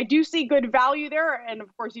 Heat, I do see good value there. And of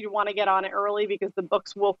course, you want to get on it early because the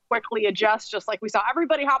books will quickly adjust, just like we saw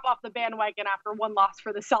everybody hop off the bandwagon after one loss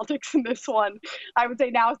for the Celtics in this one. I would say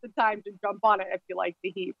now's the time to jump on it if you like the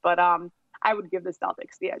Heat. But, I would give the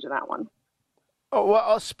Celtics the edge in that one. Oh,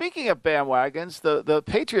 well, speaking of bandwagons, the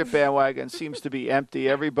Patriot bandwagon seems to be empty.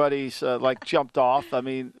 Everybody's jumped off. I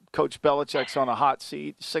mean, Coach Belichick's on a hot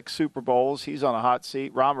seat, 6 Super Bowls. He's on a hot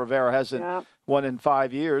seat. Ron Rivera hasn't won in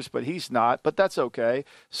 5 years, but he's not. But that's okay.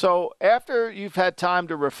 So after you've had time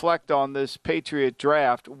to reflect on this Patriot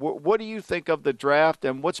draft, what do you think of the draft,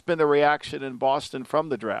 and what's been the reaction in Boston from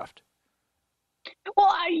the draft?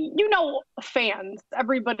 Well, fans,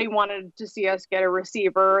 everybody wanted to see us get a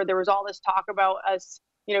receiver. There was all this talk about us,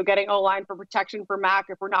 getting O-line for protection for Mac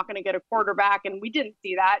if we're not going to get a quarterback, and we didn't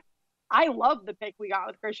see that. I love the pick we got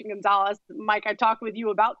with Christian Gonzalez. Mike, I talked with you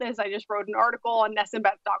about this. I just wrote an article on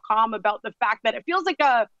NESNBets.com about the fact that it feels like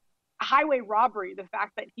a highway robbery, the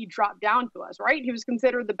fact that he dropped down to us, right? He was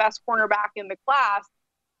considered the best cornerback in the class,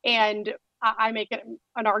 and I make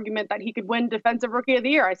an argument that he could win Defensive Rookie of the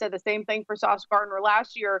Year. I said the same thing for Sauce Gardner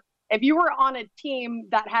last year. If you were on a team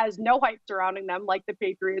that has no hype surrounding them, like the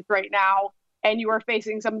Patriots right now, and you are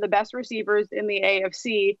facing some of the best receivers in the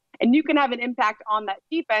AFC, and you can have an impact on that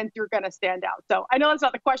defense, you're going to stand out. So I know that's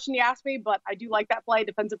not the question you asked me, but I do like that play,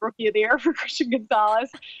 Defensive Rookie of the Year for Christian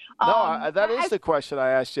Gonzalez. That is the question I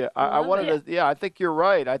asked you. I wanted to. Yeah, I think you're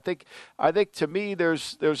right. I think to me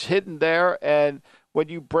there's hidden there, and when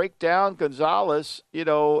you break down Gonzalez,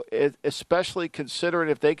 especially considering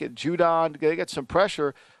if they get Judon, they get some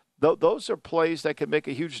pressure, those are plays that can make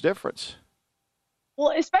a huge difference.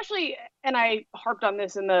 Well, especially, and I harped on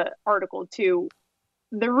this in the article too,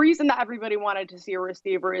 the reason that everybody wanted to see a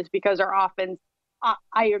receiver is because our offense,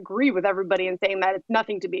 I agree with everybody in saying that it's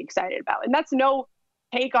nothing to be excited about. And that's no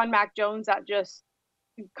take on Mac Jones. That just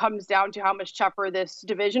comes down to how much tougher this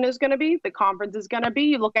division is going to be, the conference is going to be.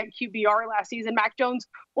 You look at QBR last season, Mac Jones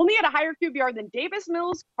only had a higher QBR than Davis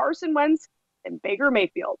Mills, Carson Wentz, and Baker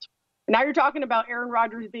Mayfield. And now you're talking about Aaron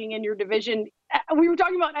Rodgers being in your division. We were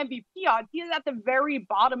talking about MVP odds. He is at the very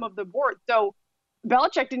bottom of the board. So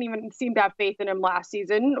Belichick didn't even seem to have faith in him last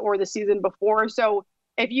season or the season before. So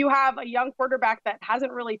if you have a young quarterback that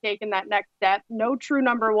hasn't really taken that next step, no true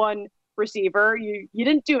number one receiver, you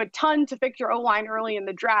didn't do a ton to fix your O-line early in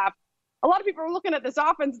the draft. A lot of people are looking at this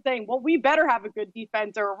offense and saying, well, we better have a good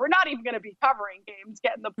defense or we're not even going to be covering games,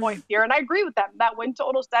 getting the points here. And I agree with them. That win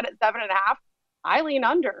total set at 7.5. I lean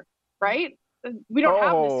under, right? We don't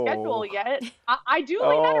have the schedule yet. I do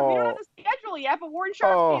lean under. We don't have the schedule yet, but Warren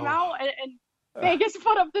Sharp came out and Vegas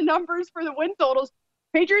put up the numbers for the win totals.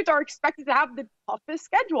 Patriots are expected to have the toughest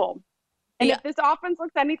schedule. And if this offense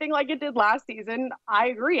looks anything like it did last season, I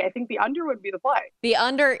agree. I think the under would be the play. The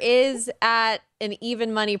under is at an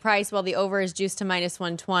even money price, while the over is juiced to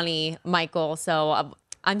 -120, Michael. So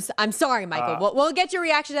I'm sorry, Michael. We'll get your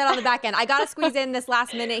reaction to that on the back end. I got to squeeze in this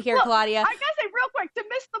last minute here, Claudia. I got to say real quick, to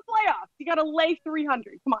miss the playoffs, you got to lay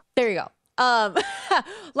 300. Come on. There you go.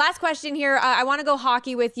 Last question here. I want to go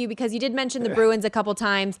hockey with you because you did mention the Bruins a couple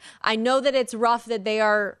times. I know that it's rough that they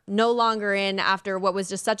are no longer in after what was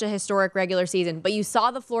just such a historic regular season, but you saw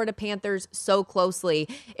the Florida Panthers so closely.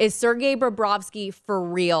 Is Sergei Bobrovsky for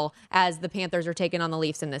real as the Panthers are taking on the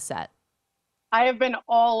Leafs in this set? I have been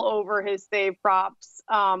all over his save props.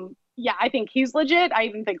 I think he's legit. I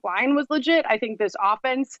even think Ryan was legit. I think this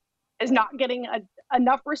offense is not getting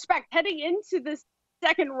enough respect. Heading into this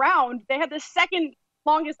second round, they had the second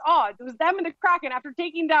longest odds. It was them and the Kraken after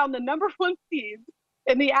taking down the number one seeds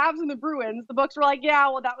in the Avs and the Bruins. The books were like, yeah,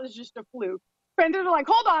 well, that was just a fluke. Panthers are like,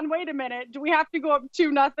 hold on, wait a minute. Do we have to go up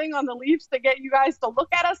 2-0 on the Leafs to get you guys to look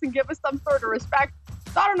at us and give us some sort of respect?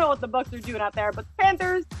 So I don't know what the Bucks are doing out there, but the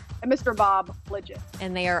Panthers and Mr. Bob, legit.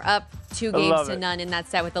 And they are up 2-0 in that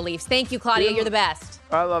set with the Leafs. Thank you, Claudia. You're the best.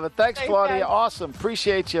 I love it. Thanks, Claudia. Guys. Awesome.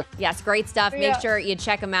 Appreciate you. Yes, great stuff. Make sure you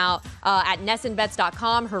check them out at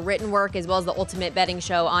NESSonBets.com. Her written work as well as the Ultimate Betting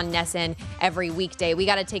Show on Nesson every weekday. We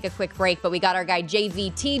got to take a quick break, but we got our guy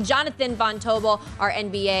JVT, Jonathan Von Tobel, our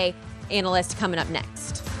NBA analyst, coming up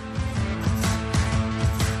next.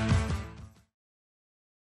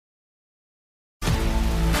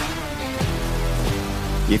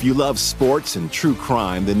 If you love sports and true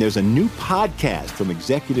crime, then there's a new podcast from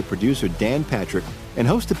executive producer Dan Patrick and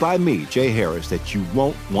hosted by me, Jay Harris, that you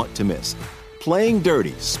won't want to miss. Playing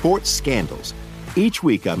Dirty: Sports Scandals. Each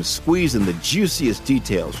week, I'm squeezing the juiciest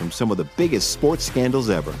details from some of the biggest sports scandals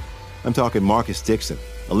ever. I'm talking Marcus Dixon,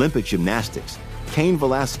 Olympic gymnastics, Cain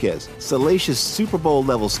Velasquez, salacious Super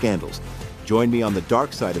Bowl-level scandals. Join me on the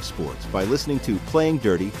dark side of sports by listening to Playing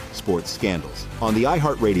Dirty: Sports Scandals on the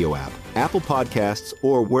iHeartRadio app, Apple Podcasts,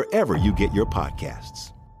 or wherever you get your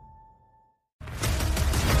podcasts.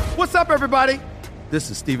 What's up, everybody? This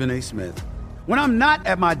is Stephen A. Smith. When I'm not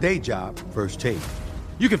at my day job, First Take,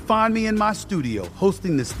 you can find me in my studio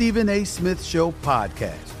hosting the Stephen A. Smith Show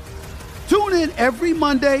podcast. Tune in every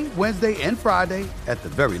Monday, Wednesday, and Friday, at the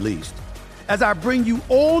very least, as I bring you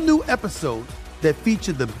all new episodes that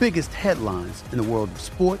feature the biggest headlines in the world of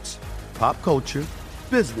sports, pop culture,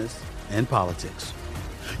 business, and politics.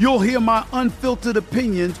 You'll hear my unfiltered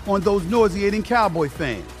opinions on those nauseating Cowboy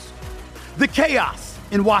fans, the chaos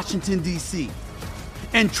in Washington, D.C.,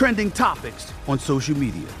 and trending topics on social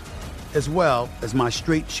media, as well as my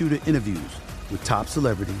straight-shooter interviews with top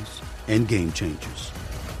celebrities and game changers.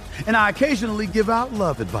 And I occasionally give out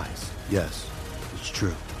love advice. Yes, it's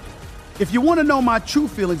true. If you want to know my true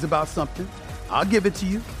feelings about something, I'll give it to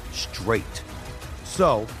you straight.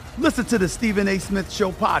 So, listen to the Stephen A. Smith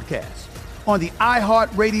Show podcast on the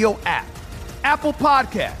iHeartRadio app, Apple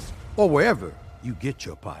Podcasts, or wherever you get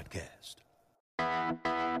your podcast.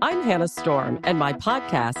 I'm Hannah Storm, and my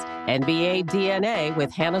podcast, NBA DNA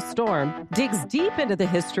with Hannah Storm, digs deep into the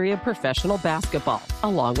history of professional basketball,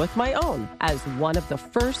 along with my own, as one of the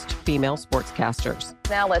first female sportscasters.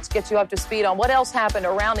 Now let's get you up to speed on what else happened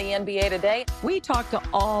around the NBA today. We talked to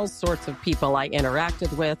all sorts of people I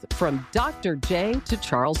interacted with, from Dr. J to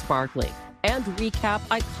Charles Barkley, and recap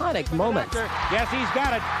iconic moments. Yes, he's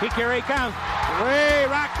got it. Here he comes. Way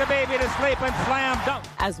rock the baby to sleep and slam dunk.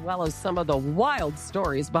 As well as some of the wild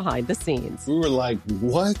stories behind the scenes. We were like,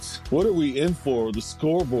 what? What are we in for? The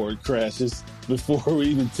scoreboard crashes before we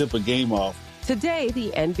even tip a game off. Today, the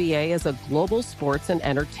NBA is a global sports and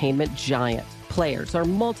entertainment giant. Players are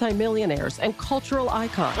multimillionaires and cultural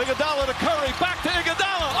icons. Iguodala to Curry, back to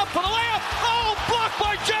Iguodala, up for the layup. Oh, blocked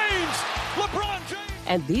by James. LeBron James.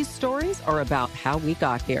 And these stories are about how we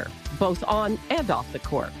got here, both on and off the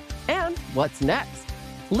court. And what's next?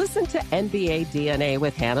 Listen to NBA DNA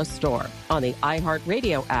with Hannah Storm on the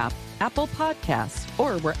iHeartRadio app, Apple Podcasts,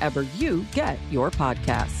 or wherever you get your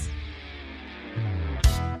podcasts.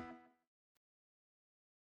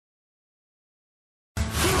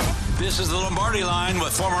 This is the Lombardi Line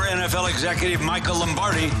with former NFL executive Michael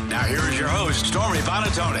Lombardi. Now here is your host, Stormy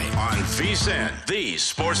Bonatoni, on VSiN, the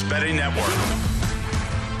Sports Betting Network.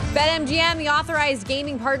 BetMGM, the authorized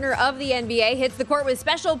gaming partner of the NBA, hits the court with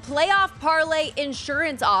special playoff parlay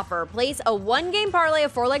insurance offer. Place a one-game parlay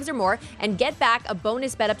of 4 legs or more and get back a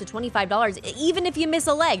bonus bet up to $25, even if you miss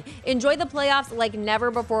a leg. Enjoy the playoffs like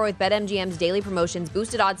never before with BetMGM's daily promotions,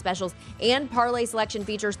 boosted odds specials, and parlay selection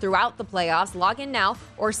features throughout the playoffs. Log in now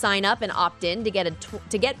or sign up and opt in to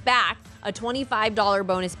get back a $25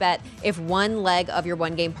 bonus bet if one leg of your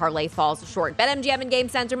one-game parlay falls short. BetMGM and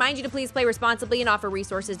GameSense remind you to please play responsibly and offer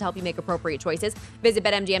resources to help you make appropriate choices. Visit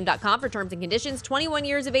BetMGM.com for terms and conditions. 21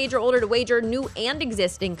 years of age or older to wager. New and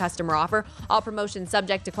existing customer offer. All promotions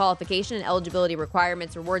subject to qualification and eligibility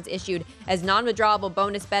requirements. Rewards issued as non-withdrawable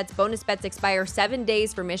bonus bets. Bonus bets expire 7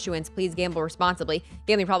 days from issuance. Please gamble responsibly.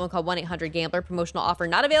 Gambling problem, call 1-800-GAMBLER. Promotional offer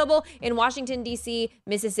not available in Washington, D.C.,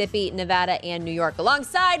 Mississippi, Nevada, and New York.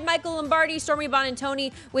 Alongside Michael Lombardi, Stormy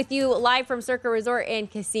Bonatoni with you live from Circa Resort and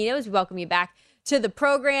Casinos. We welcome you back to the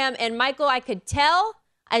program. And Michael, I could tell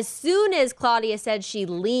as soon as Claudia said she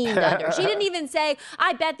leaned under. She didn't even say,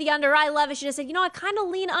 I bet the under, I love it. She just said, I kind of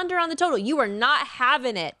lean under on the total. You are not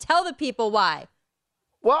having it. Tell the people why.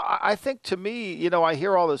 Well, I think to me, I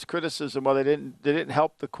hear all this criticism. Well, they didn't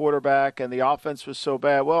help the quarterback and the offense was so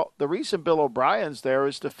bad. Well, the reason Bill O'Brien's there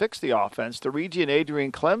is to fix the offense. The reason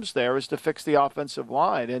Adrian Clem's there is to fix the offensive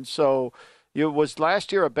line. And so it was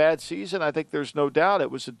last year a bad season. I think there's no doubt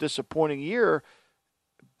it was a disappointing year.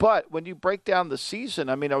 But when you break down the season,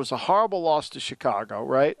 it was a horrible loss to Chicago,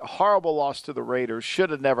 right? A horrible loss to the Raiders. Should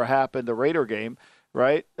have never happened, the Raider game,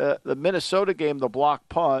 right? The Minnesota game, the block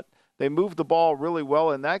punt. They moved the ball really well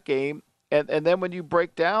in that game. And then when you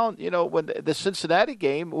break down, when the Cincinnati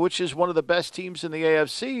game, which is one of the best teams in the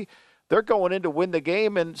AFC, they're going in to win the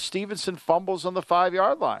game, and Stevenson fumbles on the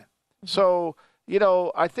 5-yard line. So,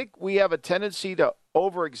 I think we have a tendency to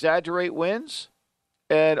over-exaggerate wins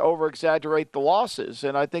and over-exaggerate the losses.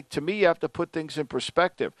 And I think, to me, you have to put things in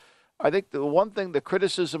perspective. I think the one thing, the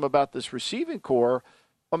criticism about this receiving core,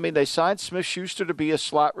 they signed Smith-Schuster to be a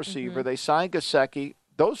slot receiver. Mm-hmm. They signed Gesicki.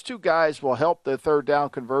 Those two guys will help the third down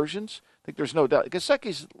conversions. I think there's no doubt.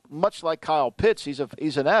 Gesicki's much like Kyle Pitts. He's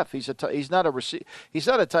an F. He's not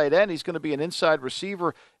a tight end. He's going to be an inside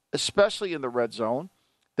receiver, especially in the red zone.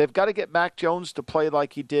 They've got to get Mac Jones to play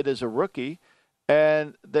like he did as a rookie,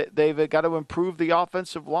 and they've got to improve the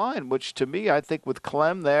offensive line, which to me, I think with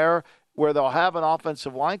Clem there, where they'll have an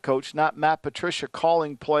offensive line coach, not Matt Patricia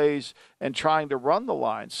calling plays and trying to run the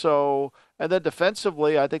line. So, and then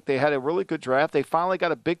defensively, I think they had a really good draft. They finally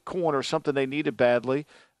got a big corner, something they needed badly,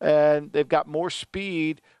 and they've got more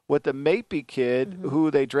speed with the Mapey kid, mm-hmm.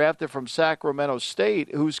 who they drafted from Sacramento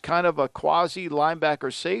State, who's kind of a quasi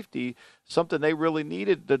linebacker safety, something they really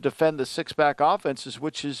needed to defend the six-back offenses,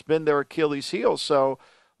 which has been their Achilles heel. So,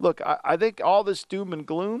 look, I think all this doom and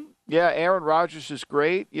gloom, yeah, Aaron Rodgers is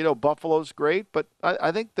great. Buffalo's great. But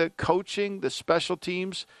I think the coaching, the special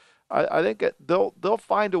teams, I think they'll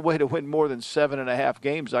find a way to win more than 7.5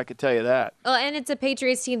 games. I could tell you that. Well, and it's a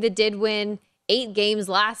Patriots team that did win 8 games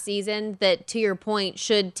last season that, to your point,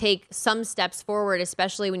 should take some steps forward,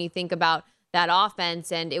 especially when you think about that offense.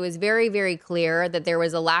 And it was very, very clear that there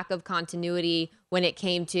was a lack of continuity when it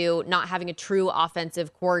came to not having a true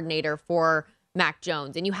offensive coordinator for Mac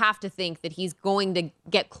Jones. And you have to think that he's going to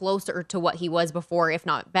get closer to what he was before, if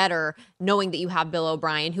not better, knowing that you have Bill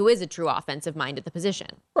O'Brien, who is a true offensive mind at the position.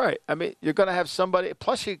 Right. I mean, you're going to have somebody.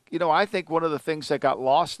 Plus, I think one of the things that got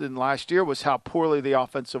lost in last year was how poorly the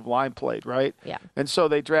offensive line played, right? Yeah. And so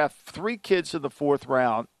they draft 3 kids in the 4th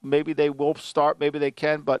round. Maybe they will start, maybe they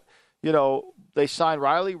can, but, they signed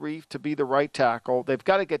Riley Reif to be the right tackle. They've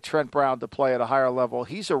got to get Trent Brown to play at a higher level.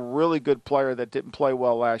 He's a really good player that didn't play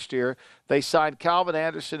well last year. They signed Calvin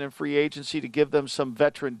Anderson in free agency to give them some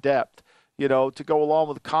veteran depth, to go along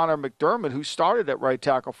with Connor McDermott, who started at right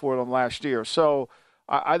tackle for them last year. So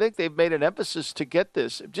I think they've made an emphasis to get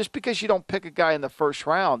this. Just because you don't pick a guy in the first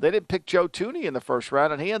round, they didn't pick Joe Thuney in the first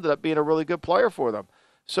round, and he ended up being a really good player for them.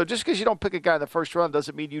 So just because you don't pick a guy in the first round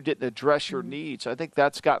doesn't mean you didn't address your needs. I think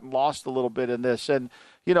that's gotten lost a little bit in this. And,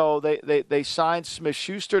 they signed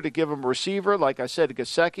Smith-Schuster to give him a receiver. Like I said,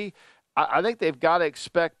 Gesicki. I think they've got to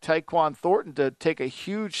expect Tyquan Thornton to take a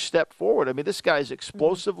huge step forward. I mean, this guy's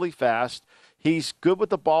explosively fast. He's good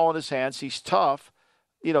with the ball in his hands. He's tough.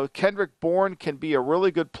 Kendrick Bourne can be a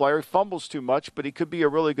really good player. He fumbles too much, but he could be a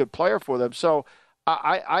really good player for them. So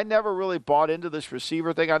I never really bought into this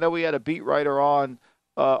receiver thing. I know we had a beat writer on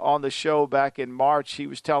the show back in March. He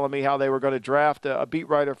was telling me how they were going to draft a beat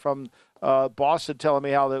writer from Boston telling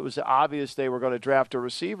me how it was obvious they were going to draft a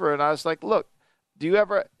receiver. And I was like, look,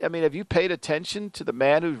 have you paid attention to the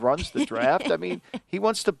man who runs the draft? I mean, he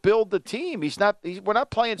wants to build the team. We're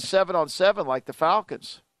not playing 7-on-7 like the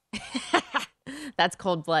Falcons. That's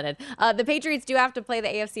cold-blooded. The Patriots do have to play the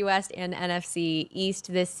AFC West and NFC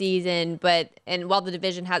East this season, and while the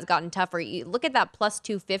division has gotten tougher, you look at that plus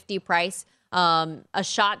 250 price, a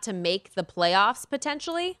shot to make the playoffs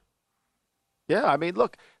potentially. Yeah, I mean,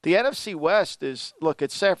 look, the NFC West it's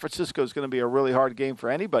San Francisco is going to be a really hard game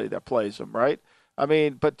for anybody that plays them, right? I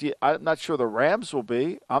mean, but I'm not sure the Rams will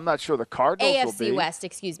be. I'm not sure the Cardinals will be. AFC West,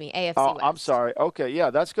 excuse me, AFC West. West. I'm sorry. Okay,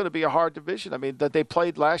 yeah, that's going to be a hard division. I mean, that they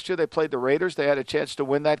played last year, they played the Raiders. They had a chance to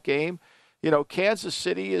win that game. Kansas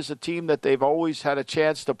City is a team that they've always had a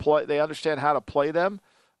chance to play. They understand how to play them.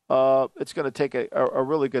 It's going to take a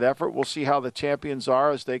really good effort. We'll see how the champions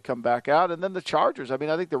are as they come back out. And then the Chargers. I mean,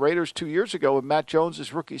 I think the Raiders 2 years ago in Matt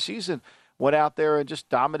Jones' rookie season went out there and just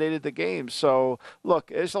dominated the game. So, look,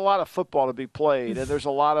 there's a lot of football to be played, and there's a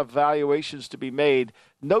lot of valuations to be made.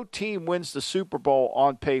 No team wins the Super Bowl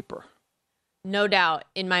on paper. No doubt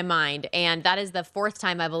in my mind. And that is the 4th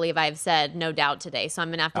time I believe I've said no doubt today. So I'm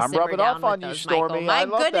going to have to simmer down with those, Michael. My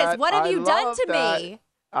goodness, what have you done to me?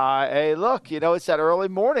 Hey, look, it's that early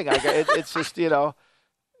morning. It's just,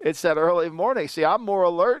 it's that early morning. See, I'm more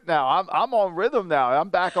alert now. I'm on rhythm now. I'm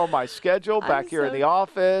back on my schedule, back here in the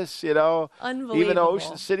office, Unbelievable. Even though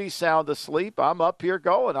Ocean City's sound asleep, I'm up here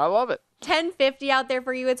going. I love it. 10:50 out there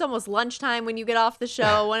for you. It's almost lunchtime when you get off the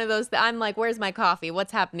show. One of those, I'm like, where's my coffee?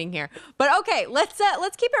 What's happening here? But okay, let's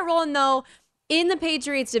keep it rolling though in the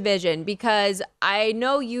Patriots division, because I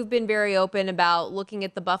know you've been very open about looking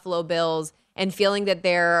at the Buffalo Bills and feeling that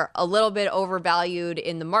they're a little bit overvalued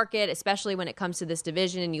in the market, especially when it comes to this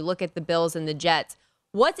division, and you look at the Bills and the Jets.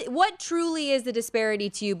 What truly is the disparity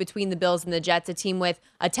to you between the Bills and the Jets? A team with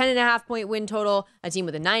a 10.5-point win total, a team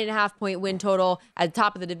with a 9.5-point win total. At the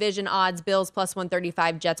top of the division odds, Bills plus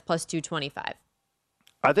 135, Jets plus 225.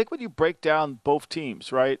 I think when you break down both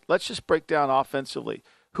teams, right, let's just break down offensively.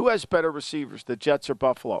 Who has better receivers, the Jets or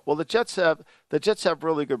Buffalo? Well, the Jets have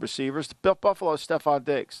really good receivers. Buffalo has Stephon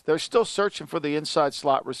Diggs. They're still searching for the inside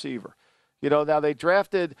slot receiver. Now they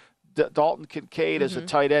drafted Dalton Kincaid as a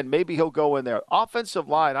tight end. Maybe he'll go in there. Offensive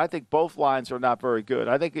line, I think both lines are not very good.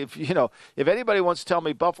 I think if anybody wants to tell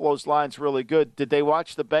me Buffalo's line's really good, did they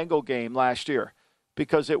watch the Bengal game last year?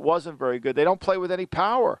 Because it wasn't very good. They don't play with any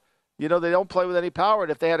power. They don't play with any power.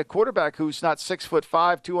 And if they had a quarterback who's not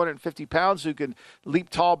 6'5", 250 pounds, who can leap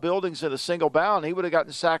tall buildings in a single bound, he would have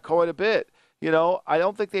gotten sacked quite a bit. I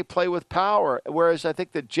don't think they play with power. Whereas I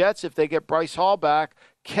think the Jets, if they get Bryce Hall back,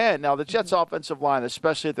 can. Now, the Jets' offensive line,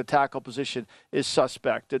 especially at the tackle position, is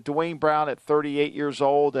suspect. Dwayne Brown at 38 years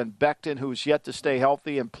old and Becton, who's yet to stay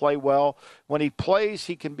healthy and play well. When he plays,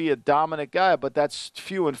 he can be a dominant guy, but that's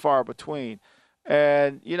few and far between.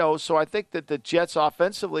 And, so I think that the Jets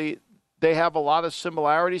offensively, they have a lot of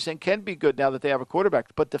similarities and can be good now that they have a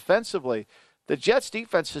quarterback. But defensively, the Jets'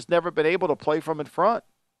 defense has never been able to play from in front.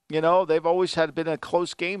 They've always been in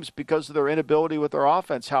close games because of their inability with their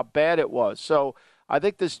offense, how bad it was. So I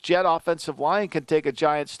think this Jet offensive line can take a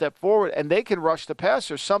giant step forward, and they can rush the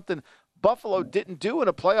passer, something Buffalo didn't do in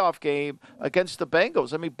a playoff game against the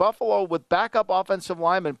Bengals. I mean, Buffalo with backup offensive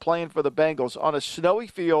linemen playing for the Bengals on a snowy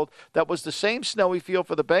field that was the same snowy field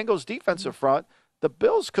for the Bengals defensive front. the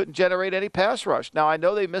Bills couldn't generate any pass rush. Now, I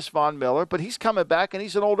know they missed Von Miller, but he's coming back, and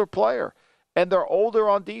he's an older player. And they're older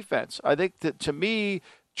on defense. I think that, to me,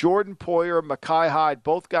 Jordan Poyer, Mekhi Hyde,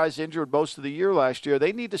 both guys injured most of the year last year.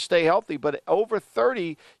 They need to stay healthy, but over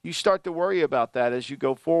 30, you start to worry about that as you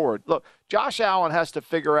go forward. Look, Josh Allen has to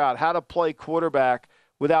figure out how to play quarterback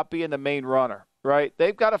without being the main runner, right?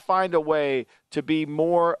 They've got to find a way to be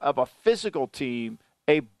more of a physical team,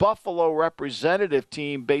 a Buffalo representative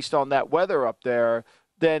team based on that weather up there,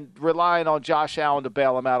 than relying on Josh Allen to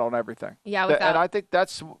bail them out on everything. Yeah, and I think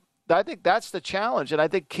that's the challenge. And I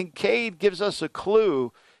think Kincaid gives us a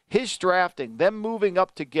clue. His drafting, them moving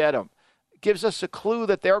up to get him, gives us a clue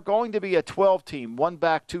that they're going to be a 12 team, 1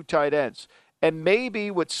 back, 2 tight ends. And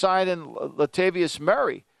maybe with signing Latavius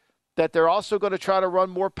Murray, that they're also going to try to run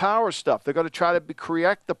more power stuff. They're going to try to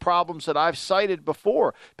correct the problems that I've cited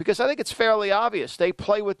before, because I think it's fairly obvious. They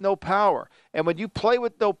play with no power. And when you play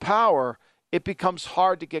with no power, it becomes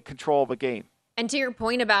hard to get control of a game. And to your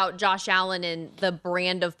point about Josh Allen and the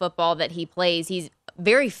brand of football that he plays, he's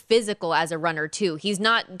very physical as a runner, too. He's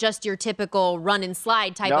not just your typical run and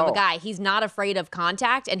slide type of a guy. He's not afraid of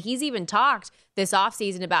contact. And he's even talked this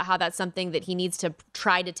offseason about how that's something that he needs to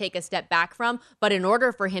try to take a step back from. But in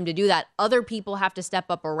order for him to do that, other people have to step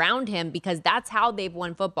up around him, because that's how they've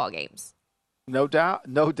won football games. No doubt.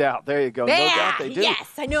 No doubt. There you go. Yeah, no doubt they do. Yes.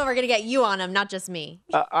 I know we're going to get you on him, not just me.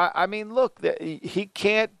 I mean, look, he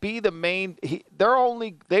can't be the main.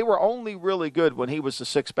 They were only really good when he was the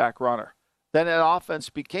 6-back runner. Then that offense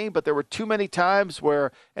became, but there were too many times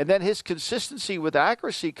where, and then his consistency with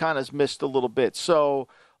accuracy kind of missed a little bit. So,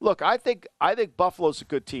 look, I think Buffalo's a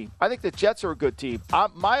good team. I think the Jets are a good team.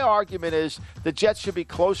 My argument is the Jets should be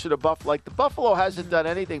closer to Buffalo. Like, the Buffalo hasn't done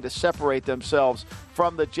anything to separate themselves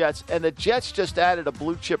from the Jets, and the Jets just added a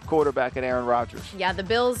blue-chip quarterback in Aaron Rodgers. Yeah, the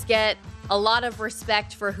Bills get a lot of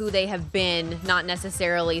respect for who they have been, not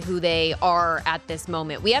necessarily who they are at this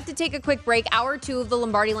moment. We have to take a quick break. Hour 2 of the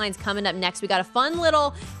Lombardi Line's coming up next. We got a fun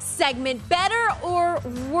little segment, Better or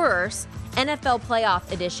Worse, NFL Playoff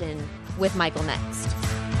Edition with Michael next.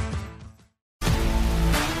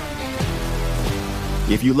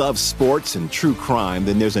 If you love sports and true crime,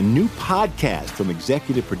 then there's a new podcast from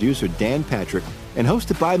executive producer Dan Patrick and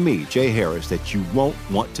hosted by me, Jay Harris, that you won't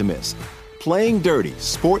want to miss. Playing Dirty: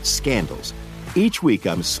 Sports Scandals. Each week,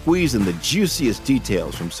 I'm squeezing the juiciest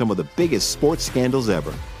details from some of the biggest sports scandals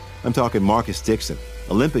ever. I'm talking Marcus Dixon,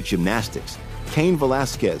 Olympic gymnastics, Cain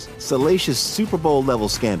Velasquez, salacious Super Bowl-level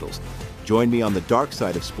scandals. Join me on the dark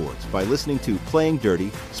side of sports by listening to Playing Dirty: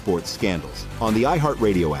 Sports Scandals on the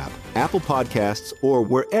iHeartRadio app, Apple Podcasts, or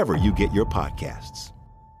wherever you get your podcasts.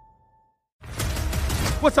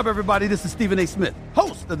 What's up, everybody? This is Stephen A. Smith,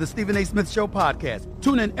 host of the Stephen A. Smith Show podcast.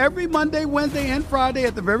 Tune in every Monday, Wednesday, and Friday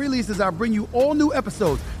at the very least as I bring you all new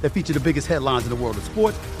episodes that feature the biggest headlines in the world of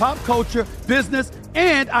sports, pop culture, business,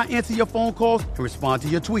 and I answer your phone calls and respond to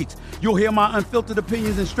your tweets. You'll hear my unfiltered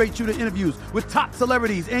opinions and straight-shooter interviews with top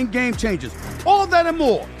celebrities and game changers. All that and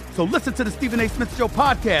more. So listen to the Stephen A. Smith Show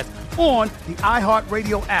podcast on the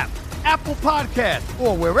iHeartRadio app, Apple Podcasts,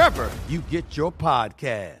 or wherever you get your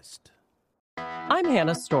podcast. I'm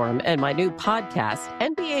Hannah Storm, and my new podcast,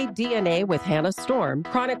 NBA DNA with Hannah Storm,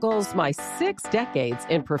 chronicles my 6 decades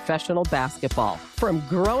in professional basketball. From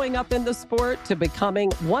growing up in the sport to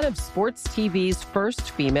becoming one of sports TV's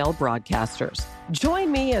first female broadcasters.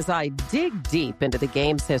 Join me as I dig deep into the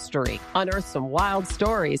game's history, unearth some wild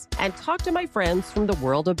stories, and talk to my friends from the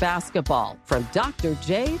world of basketball, from Dr.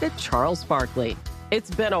 J to Charles Barkley.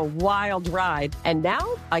 It's been a wild ride, and now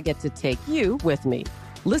I get to take you with me.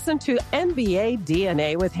 Listen to NBA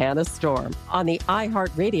DNA with Hannah Storm on the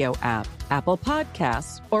iHeartRadio app, Apple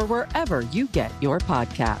Podcasts, or wherever you get your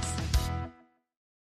podcasts.